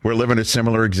appreciate it. We're living a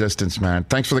similar existence, man.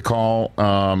 Thanks for the call.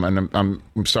 And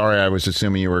I'm sorry I was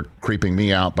assuming you were creeping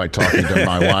me out by talking to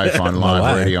my wife on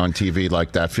live radio on TV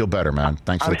like that. Feel better, man.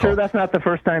 Thanks for the call. I'm sure that's not the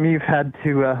first time you've had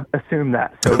to assume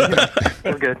that. So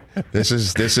we're good. This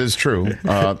is true.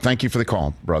 Thank you for the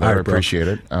call, brother. I appreciate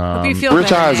it. Hope you feel Rich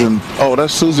better, Eisen. Oh,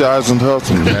 that's Suzy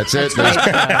Eisenhutton. That's it.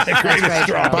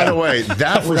 By the way,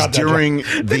 that was during.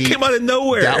 They came out of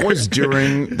nowhere. That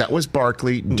was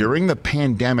Barkley during the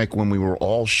pandemic when we were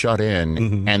all shut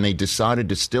in, and they decided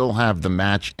to still have the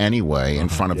match anyway in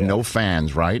front of no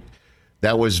fans. Right?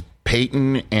 That was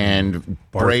Peyton and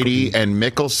Brady and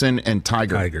Mickelson and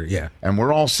Tiger. Yeah. And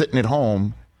we're all sitting at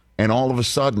home, and all of a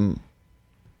sudden,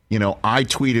 I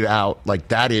tweeted out like,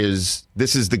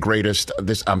 this is the greatest.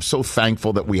 I'm so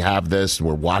thankful that we have this.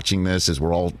 We're watching this as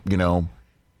we're all,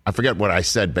 I forget what I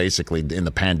said basically in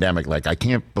the pandemic. Like, I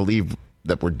can't believe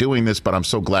that we're doing this, but I'm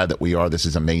so glad that we are. This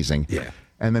is amazing. Yeah.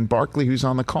 And then Barkley, who's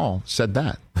on the call, said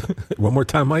that. One more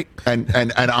time, Mike. And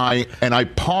I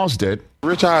paused it.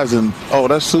 Rich Eisen. Oh,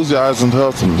 that's Suzy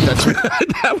Eisenhutton.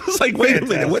 I was like, wait a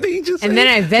minute. What did he just say? And then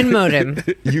I Venmo'd him.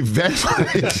 You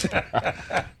Venmo'd.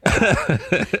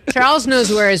 Charles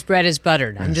knows where his bread is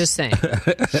buttered. I'm just saying.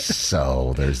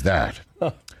 So there's that.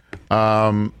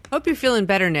 Hope you're feeling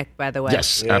better, Nick, by the way.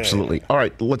 Yes, absolutely. All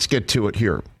right, let's get to it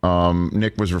here.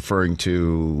 Nick was referring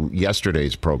to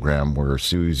yesterday's program where,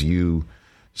 Suze, you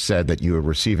said that you were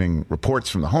receiving reports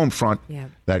from the home front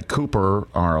that Cooper,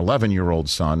 our 11-year-old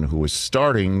son, who was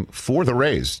starting for the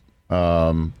Rays,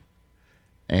 and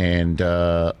in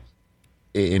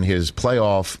his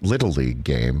playoff Little League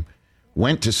game,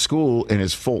 went to school in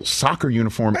his full soccer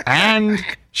uniform and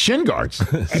shin guards.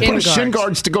 Shin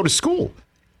guards to go to school.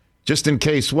 Just in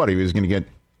case, he was going to get,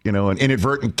 an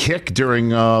inadvertent kick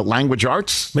during language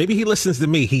arts? Maybe he listens to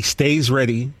me. He stays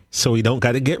ready, so he don't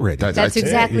got to get ready. That's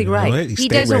exactly right. He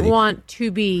doesn't want to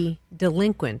be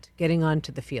delinquent getting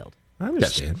onto the field. I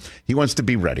understand. Yes. He wants to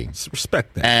be ready.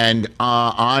 Respect that. And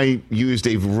I used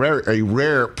a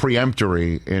rare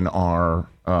peremptory in our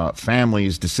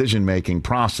family's decision-making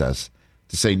process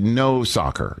to say no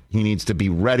soccer. He needs to be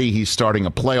ready. He's starting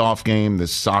a playoff game.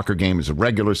 This soccer game is a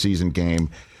regular season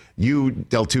game. You,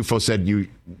 Del Tufo, said you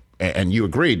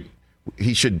agreed,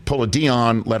 he should pull a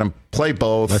Dion, let him play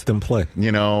both. Let them play.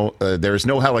 There's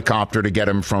no helicopter to get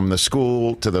him from the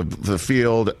school to the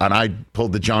field. And I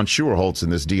pulled the John Schuerholz in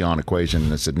this Dion equation,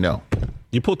 and I said, no.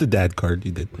 You pulled the dad card.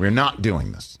 You did. We're not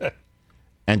doing this.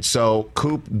 And so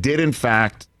Coop did, in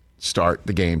fact, start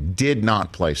the game, did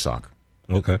not play soccer.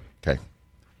 Okay.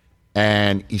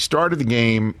 And he started the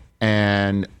game,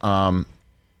 and how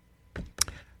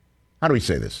do we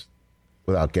say this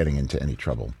without getting into any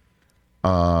trouble?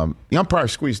 The umpire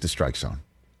squeezed the strike zone.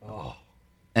 Oh.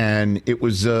 And it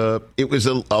was a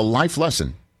life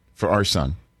lesson for our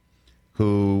son,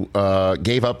 who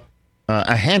gave up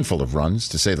a handful of runs,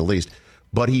 to say the least.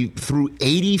 But he threw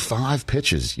 85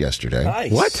 pitches yesterday.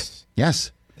 Nice. What?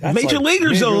 Yes. Major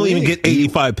leaguers don't even get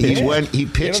 85 pitches.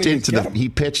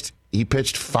 He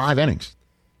pitched 5 innings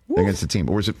against the team.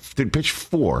 Or was it? Did he pitch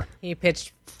 4? He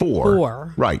pitched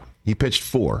 4. Right. He pitched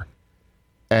 4.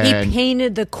 And he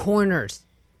painted the corners.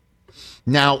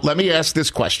 Now, let me ask this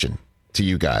question to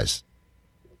you guys.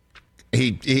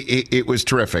 It was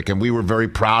terrific, and we were very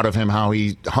proud of him, how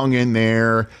he hung in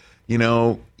there.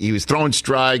 He was throwing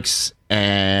strikes,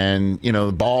 and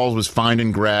the ball was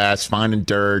finding grass, finding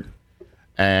dirt,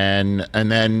 and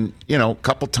then a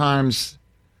couple times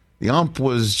the ump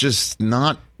was just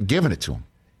not giving it to him.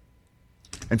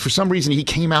 And for some reason, he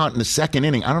came out in the second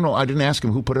inning. I don't know. I didn't ask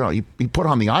him who put it on. He put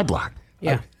on the eye block.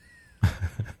 Yeah.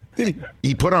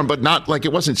 He put on, but not like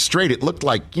it wasn't straight. It looked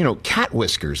like, cat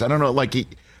whiskers. I don't know.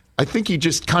 I think he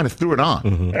just kind of threw it on.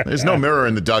 Mm-hmm. There's no mirror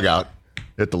in the dugout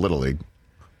at the Little League.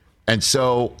 And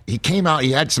so he came out.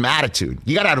 He had some attitude.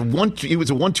 He got out of it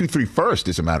was a 1-2-3 first,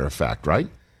 as a matter of fact, right?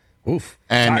 Oof.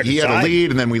 And he had a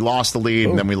lead, and then we lost the lead,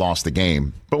 and then we lost the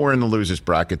game. But we're in the losers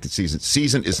bracket. The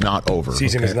season is not over.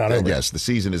 Season is not over. Yes, the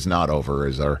season is not over,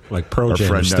 as our Pro Jam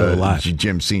friend is still alive.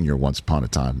 Jim Sr. once upon a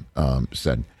time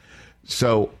said.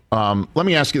 So let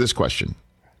me ask you this question.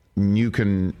 You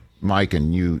can, Mike,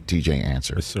 and you, TJ,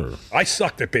 answer. Yes, sir. I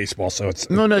sucked at baseball, so it's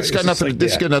no. It's got nothing.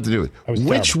 This got nothing to do with it.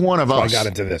 Which terrible. one of us? I got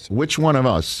into this. Which one of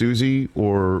us, Suzy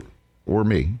or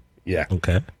me? Yeah.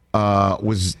 Okay.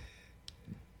 Was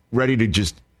ready to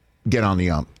just get on the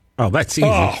ump. Oh, that's easy.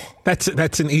 Oh. That's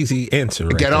an easy answer.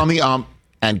 Right get there. on the ump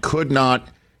and could not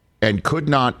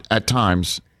at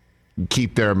times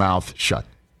keep their mouth shut.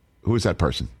 Who is that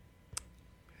person?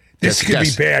 This could be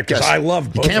bad because I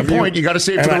love both. You can't point. You got to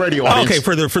say it for the radio audience. Okay,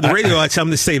 for the radio audience, I'm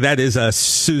going to say that is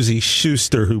Suzy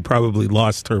Schuster, who probably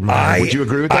lost her mind. Would you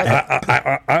agree with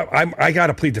that? I got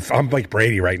to plead I'm like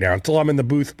Brady right now. Until I'm in the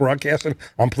booth broadcasting,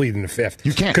 I'm pleading the fifth.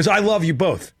 You can't. Because I love you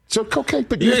both. So, okay,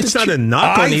 but it's not a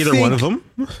knock on either one of them.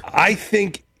 I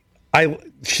think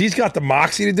she's got the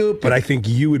moxie to do it, but I think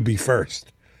you would be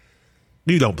first.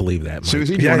 You don't believe that, Mike.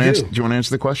 Suzy, do you want to answer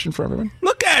the question for everyone?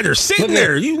 Look at her sitting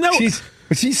there.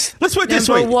 Let's put it this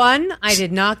way. Number one, I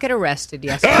did not get arrested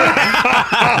yesterday.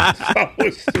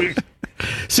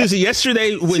 Suzy,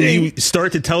 yesterday when you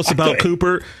started to tell us about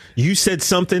Cooper, you said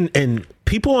something, and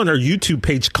people on our YouTube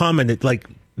page commented like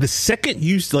the second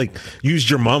you used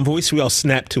your mom voice, we all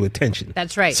snapped to attention.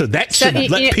 That's right. So that should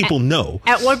let people know.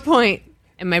 At one point,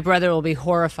 and my brother will be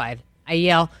horrified, I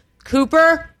yell,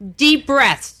 "Cooper, deep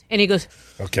breaths," and he goes,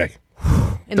 "Okay."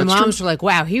 And the moms were like,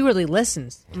 "Wow, he really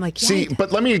listens." I'm like, yeah, see,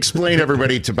 but let me explain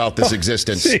everybody about this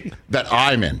existence that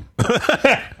I'm in.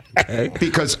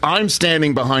 Because I'm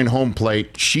standing behind home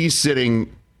plate. She's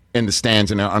sitting in the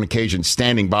stands and on occasion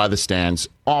standing by the stands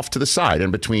off to the side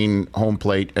in between home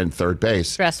plate and third base.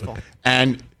 Stressful.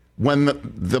 And when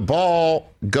the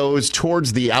ball goes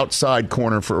towards the outside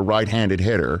corner for a right-handed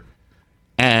hitter,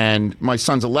 and my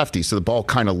son's a lefty, so the ball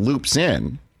kind of loops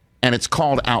in, and it's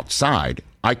called outside.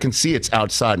 I can see it's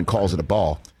outside and calls it a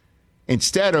ball.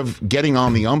 Instead of getting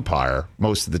on the umpire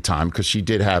most of the time, because she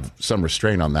did have some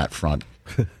restraint on that front,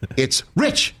 it's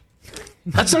Rich.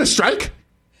 That's not a strike.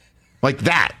 Like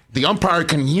that. The umpire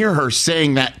can hear her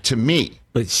saying that to me.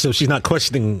 But so she's not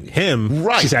questioning him.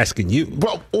 Right. She's asking you.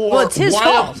 Well, it's his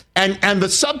fault. And the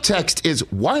subtext is,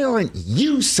 why aren't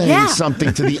you saying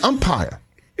something to the umpire?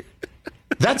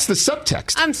 That's the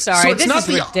subtext. I'm sorry. So this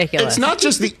is ridiculous. It's not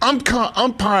just the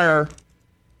umpire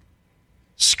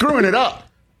screwing it up.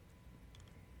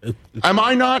 Am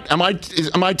I not? Am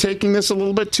I taking this a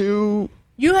little bit too?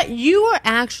 You were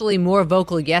actually more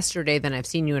vocal yesterday than I've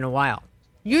seen you in a while.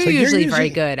 You're usually very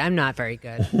good. I'm not very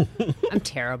good. I'm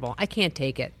terrible. I can't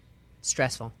take it. It's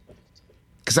stressful.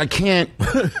 Because I can't.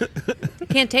 I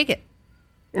can't take it.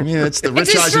 I mean, it's the Rich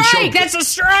It's a Eisen strike. show. That's a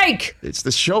strike. It's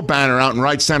the show banner out in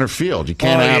right center field. You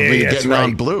can't have me getting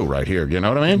on blue right here. You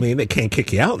know what I mean? They can't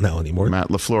kick you out now anymore. Matt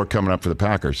LaFleur coming up for the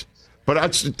Packers. But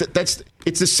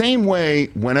it's the same way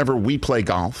whenever we play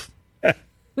golf. The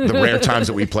rare times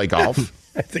that we play golf.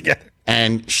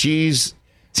 And she's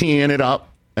teeing it up,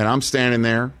 and I'm standing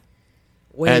there.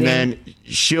 Waiting. And then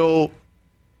she'll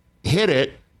hit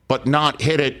it, but not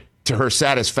hit it to her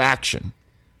satisfaction.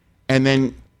 And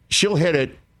then she'll hit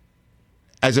it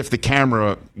as if the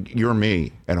camera, you're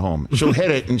me at home. She'll hit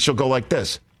it, and she'll go like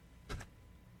this.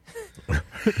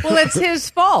 Well, it's his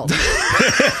fault.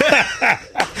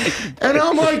 And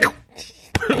I'm like,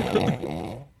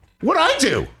 what'd I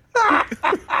do?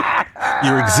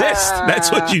 You exist.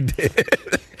 That's what you did.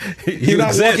 You're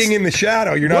not walking in the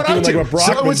shadow. You're not doing like what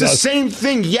Brockman So it was does. the same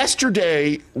thing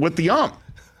yesterday with the ump.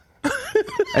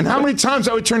 And how many times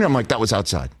I would turn to him like, that was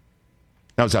outside.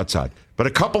 That was outside. But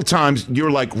a couple times you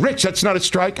were like, Rich, that's not a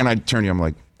strike. And I'd turn to you, I'm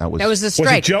like, that was a strike.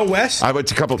 Was it Joe West? I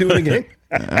would a couple. Do it again.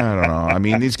 I don't know. I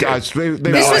mean, these guys.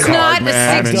 This was not a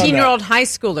 16-year-old high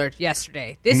schooler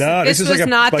yesterday. This was like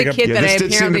not the kid that I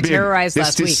apparently terrorized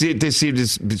last week. This seemed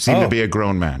to be a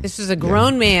grown man. This was a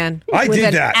grown man with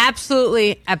an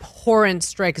absolutely abhorrent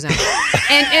strike zone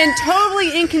and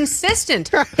totally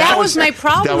inconsistent. That was my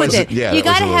problem with it. You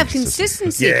got to have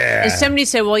consistency. Yeah. And somebody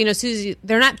said, "Well, Suzy,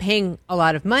 they're not paying a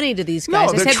lot of money to these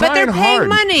guys." No, I said, "But they're paying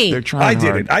money." They're trying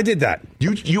hard. I did that.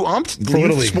 You umped for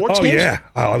Little League sports games? games? Yeah.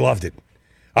 Oh, I loved it.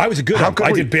 I was a good ump.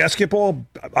 I did basketball.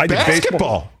 I did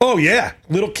baseball. Oh, yeah.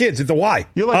 Little kids at the Y.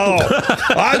 You're like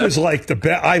I was like the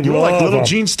best. You were like little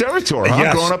Gene Steratore, huh?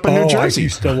 Yes. Growing up in New Jersey. I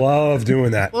used to love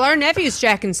doing that. Well, our nephews,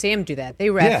 Jack and Sam, do that. They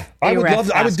ref. Yeah.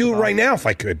 I would do it right now if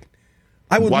I could.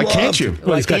 Why can't you?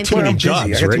 Well, he's got too many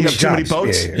jobs, right? You have too many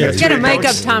boats. He's got to mic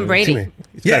up Tom Brady.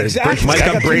 Yeah, exactly. Mike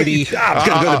up Brady. He's got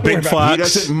to go to Big Fox. He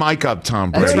doesn't mic up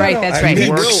Tom Brady. That's right. He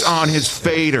works on his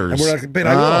faders.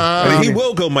 He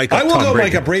will go mic up I will go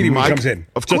mic up Brady when he comes in.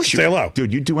 Of course, say hello.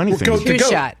 Dude, you do anything. Two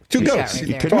shot. Two goats.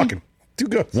 Right talking. Two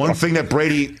goats. One thing that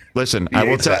Brady, listen, I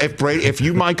will tell if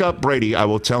you mic up Brady, I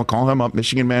will call him up,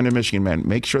 Michigan man to Michigan man.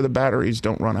 Make sure the batteries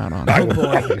don't run out on him. Oh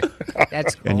boy,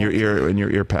 that's cool. In your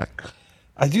ear pack.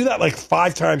 I do that like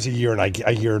 5 times a year, and I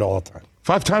hear it all the time.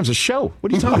 5 times a show?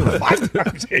 What are you talking about? 5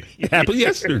 times a year. It happened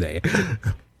yesterday.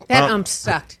 That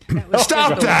sucked.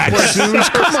 Stop that, Suze.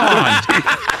 Come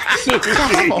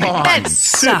on. That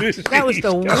sucked. That was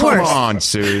the worst. Come on,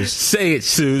 Suze. Say it,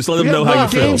 Suze. Let them know how you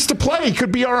feel. Games to play. He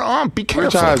could be our ump. Be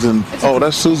careful.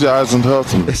 That's Suzy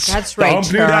Eisenhuth. That's right,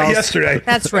 Charles. Knew that yesterday.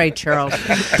 That's right, Charles.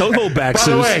 Don't hold back, Suze.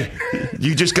 By the way,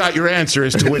 you just got your answer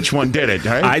as to which one did it,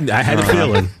 right? I had a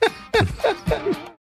feeling.